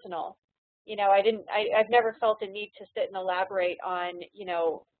personal. You know, I've never felt a need to sit and elaborate on, you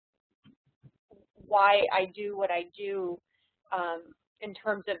know, why I do what I do in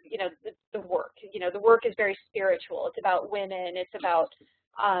terms of, you know, the work. You know, the work is very spiritual. It's about women. It's about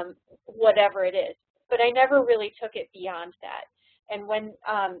whatever it is. But I never really took it beyond that. And when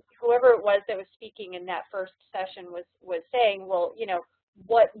whoever it was that was speaking in that first session was saying, well, you know,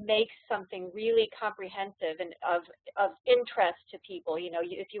 what makes something really comprehensive and of interest to people? You know,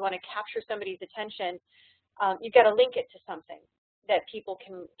 if you want to capture somebody's attention, you've got to link it to something that people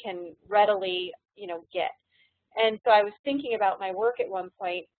can readily, you know, get. And so I was thinking about my work at one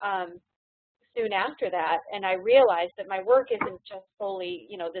point soon after that, and I realized that my work isn't just solely,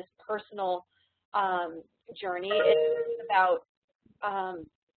 you know, this personal journey. It's about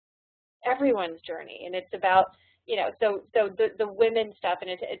everyone's journey, and it's about, you know, so the women stuff, and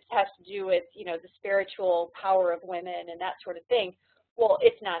it has to do with, you know, the spiritual power of women and that sort of thing. Well,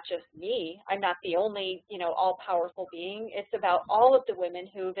 it's not just me. I'm not the only, you know, all-powerful being. It's about all of the women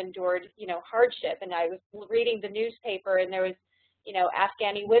who've endured, you know, hardship. And I was reading the newspaper, and there was, you know,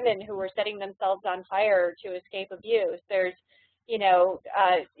 Afghani women who were setting themselves on fire to escape abuse. There's, you know,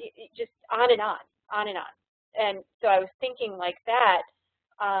 just on and on, on and on. And so I was thinking like that,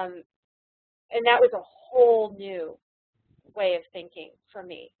 and that was a whole new way of thinking for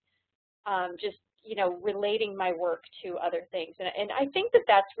me. Just, you know, relating my work to other things. And I think that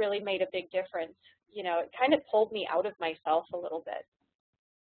that's really made a big difference. You know, it kind of pulled me out of myself a little bit.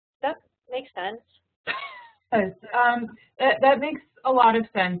 Does that make sense? Yes, that makes a lot of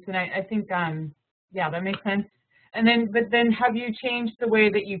sense, and I think, yeah, that makes sense. And then, but then have you changed the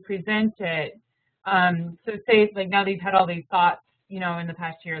way that you present it? So say, like, now that you've had all these thoughts, you know, in the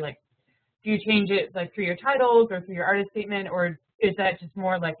past year, like, do you change it, like, through your titles or through your artist statement, or is that just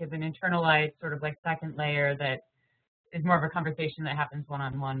more like as an internalized sort of like second layer that is more of a conversation that happens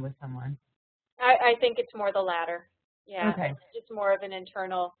one-on-one with someone? I think it's more the latter. Yeah, okay. It's more of an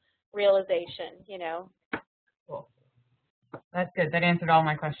internal realization, you know. Cool. That's good. That answered all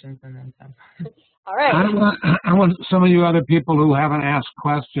my questions and then some. All right. I want some of you other people who haven't asked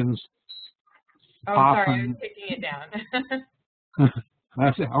questions. Oh, often, sorry, I was taking it down.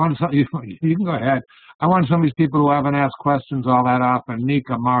 I want some, you can go ahead. I want some of these people who haven't asked questions all that often.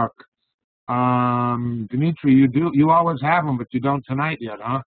 Nika, Mark, Dimitri, you always have them, but you don't tonight yet,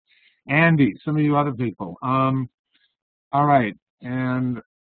 huh? Andy, some of you other people. All right, and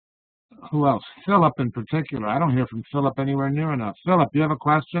who else? Philip in particular. I don't hear from Philip anywhere near enough. Philip, you have a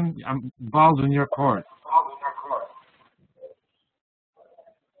question? Ball's in your court.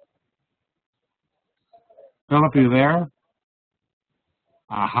 Philip, are you there?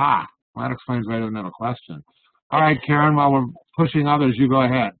 Aha. Well, that explains why I don't have a question. All right, Karen, while we're pushing others, you go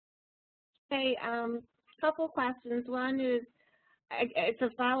ahead. Hey, couple questions. One is, it's a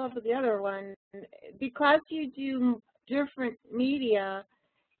follow-up of the other one. Because you do different media,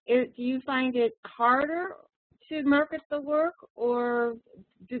 do you find it harder to market the work, or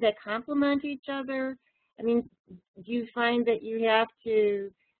do they complement each other? I mean, do you find that you have to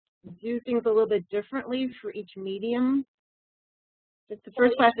do things a little bit differently for each medium? That's the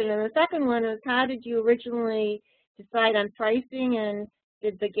first question. And the second one is, how did you originally decide on pricing, and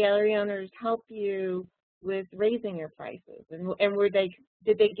did the gallery owners help you with raising your prices? And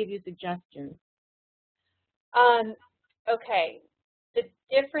did they give you suggestions? Okay, the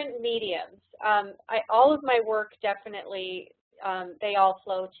different mediums. All of my work definitely, they all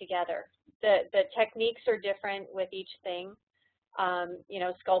flow together. The techniques are different with each thing. You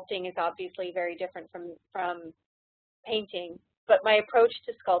know, sculpting is obviously very different from painting, but my approach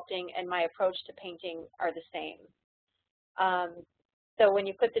to sculpting and my approach to painting are the same. So when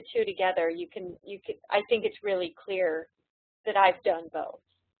you put the two together, I think it's really clear that I've done both.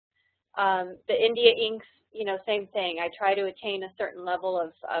 The India inks, you know, same thing. I try to attain a certain level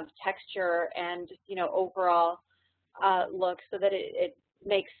of texture and, you know, overall look so that it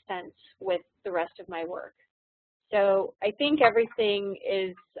makes sense with the rest of my work. So I think everything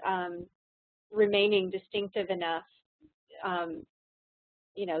is remaining distinctive enough,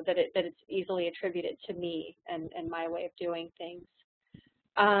 you know, that it's easily attributed to me and my way of doing things.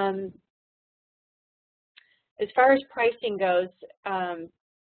 As far as pricing goes, I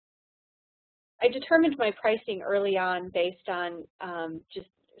determined my pricing early on based on just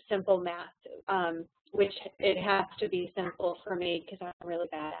simple math, which it has to be simple for me because I'm really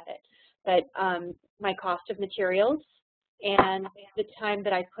bad at it. but my cost of materials and the time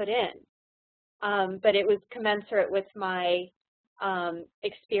that I put in. But it was commensurate with my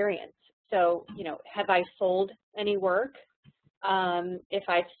experience. So, you know, have I sold any work? If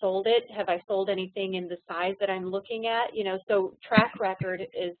I've sold it, have I sold anything in the size that I'm looking at? You know, so track record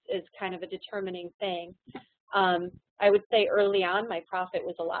is kind of a determining thing. I would say early on my profit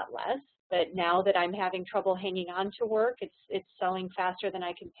was a lot less, but now that I'm having trouble hanging on to work, it's selling faster than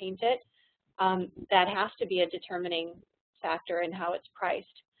I can paint it. That has to be a determining factor in how it's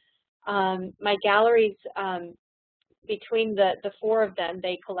priced. My galleries, between the four of them,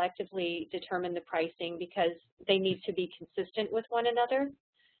 they collectively determine the pricing because they need to be consistent with one another.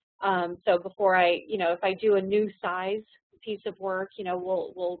 So before you know, if I do a new size piece of work, you know,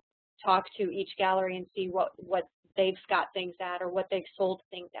 we'll talk to each gallery and see what they've got things at or what they've sold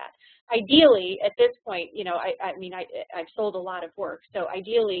things at. Ideally, at this point, you know, I've sold a lot of work. So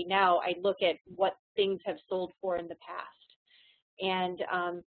ideally now I look at what things have sold for in the past. And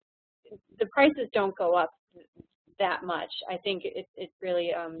the prices don't go up that much. I think it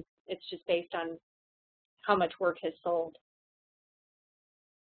really, it's just based on how much work has sold.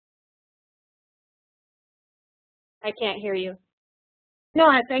 I can't hear you. No,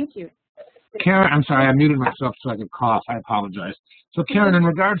 thank you. Karen, I'm sorry, I muted myself so I could cough. I apologize. So Karen, in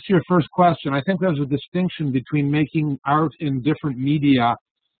regards to your first question, I think there's a distinction between making art in different media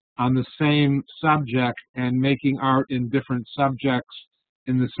on the same subject and making art in different subjects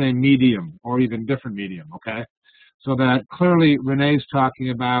in the same medium or even different medium, okay? So that clearly Renee's talking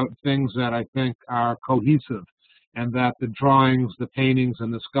about things that I think are cohesive and that the drawings, the paintings,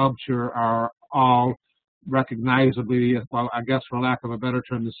 and the sculpture are all recognizably, well, I guess for lack of a better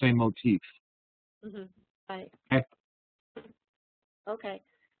term, the same motif. Mm-hmm. Right. Okay. Okay.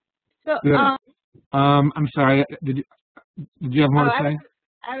 So, I'm sorry, did you have more to say?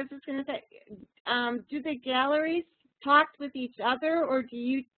 I was just going to say, do the galleries talk with each other, or do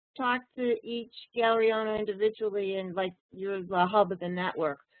you talk to each gallery owner individually and like you're the hub of the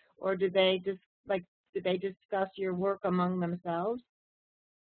network, or do they just discuss your work among themselves?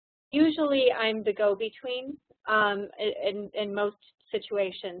 Usually I'm the go-between in most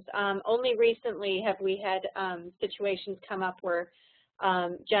situations. Only recently have we had situations come up where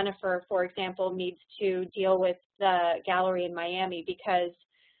Jennifer, for example, needs to deal with the gallery in Miami because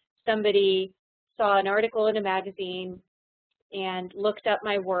somebody saw an article in a magazine and looked up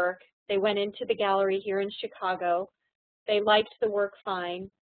my work. They went into the gallery here in Chicago. They liked the work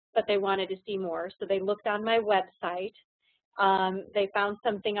fine, but they wanted to see more. So they looked on my website. They found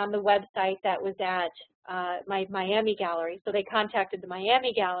something on the website that was at my Miami gallery. So they contacted the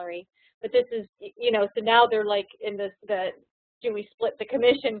Miami gallery. But this is, you know, so now they're like in the do we split the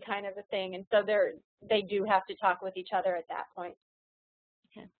commission kind of a thing. And so they do have to talk with each other at that point.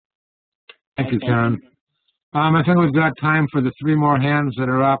 Okay. Thank you, Karen. I think we've got time for the 3 more hands that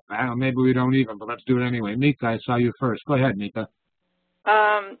are up. Maybe we don't even, but let's do it anyway. Mika, I saw you first. Go ahead, Mika.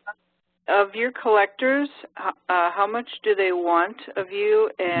 Of your collectors, how much do they want of you,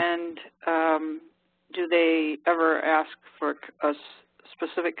 and do they ever ask for a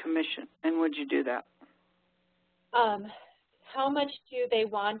specific commission, and would you do that? How much do they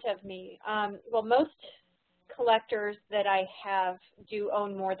want of me? Well, most collectors that I have do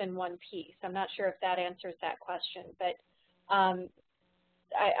own more than one piece. I'm not sure if that answers that question, but I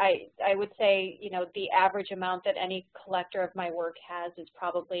would say, you know, the average amount that any collector of my work has is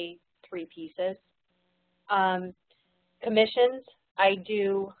probably 3 pieces. Commissions, I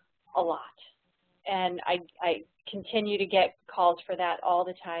do a lot, and I continue to get calls for that all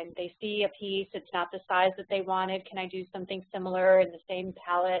the time. They see a piece, it's not the size that they wanted, can I do something similar in the same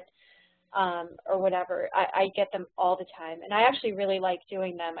palette, or whatever. I get them all the time, and I actually really like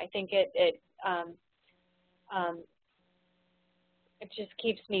doing them. I think it just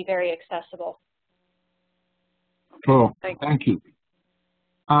keeps me very accessible. Cool. Thank you.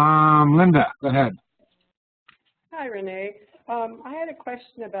 Linda, go ahead. Hi, Renee. I had a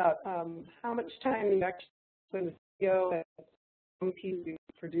question about how much time you actually spend in the studio and how many pieces you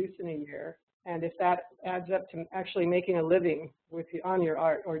produce in a year, and if that adds up to actually making a living on your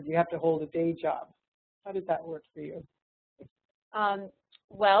art, or do you have to hold a day job? How did that work for you?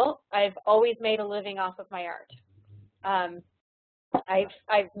 Well, I've always made a living off of my art.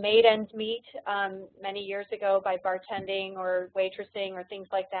 I've made ends meet many years ago by bartending or waitressing or things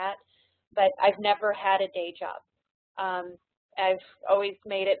like that, but I've never had a day job. I've always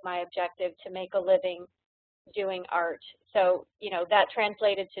made it my objective to make a living doing art. So, you know, that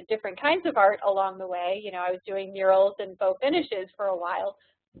translated to different kinds of art along the way. You know, I was doing murals and faux finishes for a while,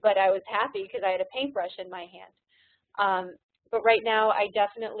 but I was happy because I had a paintbrush in my hand. but right now I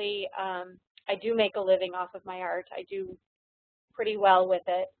definitely, I do make a living off of my art. I do pretty well with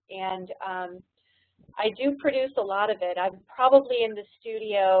it, and I do produce a lot of it. I'm probably in the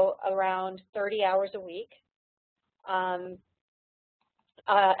studio around 30 hours a week.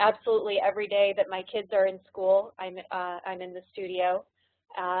 Absolutely every day that my kids are in school, I'm in the studio.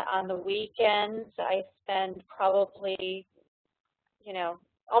 On the weekends, I spend probably, you know,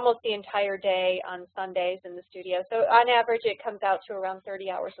 almost the entire day on Sundays in the studio. So on average, it comes out to around 30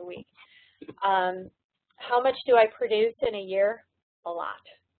 hours a week. How much do I produce in a year? A lot.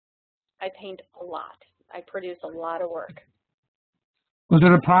 I paint a lot. I produce a lot of work. Was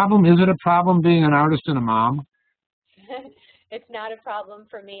it a problem? Is it a problem being an artist and a mom? It's not a problem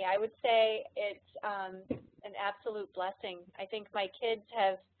for me. I would say it's an absolute blessing. I think my kids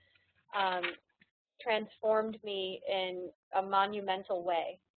have transformed me in a monumental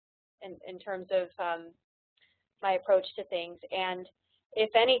way in terms of my approach to things. And if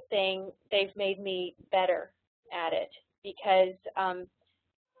anything, they've made me better at it, because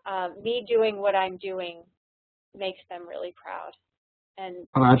me doing what I'm doing makes them really proud. And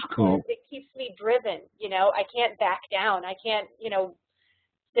oh, that's cool. It keeps me driven, you know. I can't back down. I can't, you know,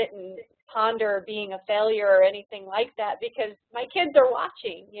 sit and ponder being a failure or anything like that, because my kids are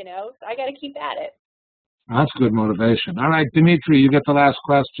watching, you know. So I got to keep at it. That's good motivation. All right, Dimitri, you get the last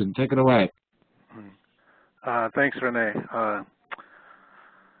question. Take it away. Thanks, Renee.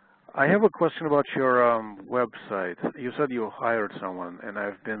 I have a question about your website. You said you hired someone, and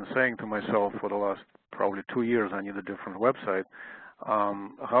I've been saying to myself for the last probably 2 years I need a different website.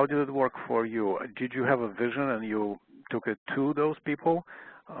 How did it work for you? Did you have a vision and you took it to those people?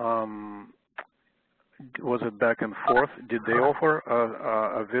 Was it back and forth? Did they offer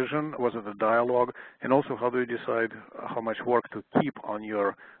a vision? Was it a dialogue? And also, how do you decide how much work to keep on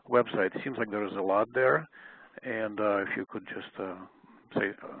your website? It seems like there is a lot there. And if you could just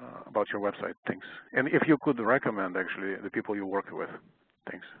say about your website, thanks. And if you could recommend, actually, the people you work with.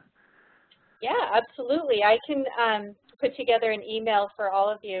 Thanks. Yeah, absolutely. I can put together an email for all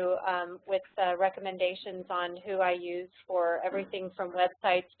of you with recommendations on who I use for everything from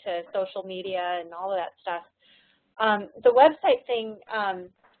websites to social media and all of that stuff. The website thing,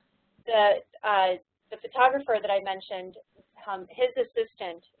 the photographer that I mentioned, his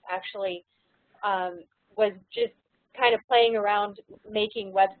assistant actually was just kind of playing around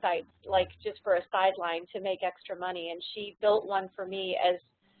making websites, like just for a sideline to make extra money, and she built one for me as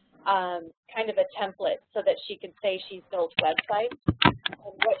kind of a template so that she could say she's built websites.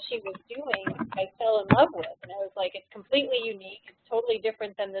 And what she was doing, I fell in love with. And I was like, it's completely unique. It's totally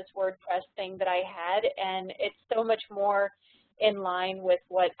different than this WordPress thing that I had. And it's so much more in line with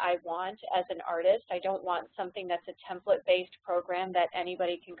what I want as an artist. I don't want something that's a template-based program that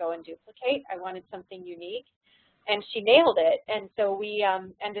anybody can go and duplicate. I wanted something unique. And she nailed it. And so we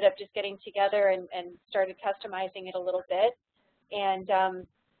ended up just getting together and started customizing it a little bit. And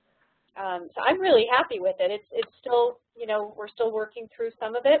so I'm really happy with it. It's still, you know, we're still working through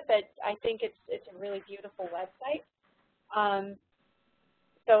some of it, but I think it's a really beautiful website.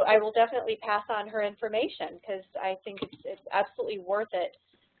 So I will definitely pass on her information, because I think it's absolutely worth it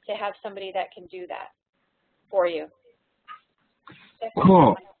to have somebody that can do that for you. Definitely.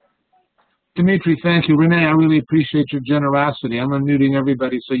 Cool. Dimitri, thank you. Renee, I really appreciate your generosity. I'm unmuting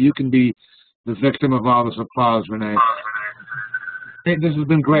everybody so you can be the victim of all this applause, Renee. Hey, this has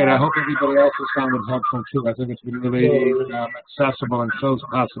been great. I hope everybody else has found it helpful, too. I think it's been really accessible and shows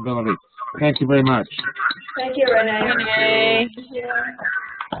possibility. Thank you very much. Thank you, Renee. Renee. Thank you.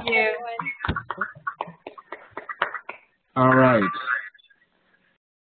 Thank you. All right.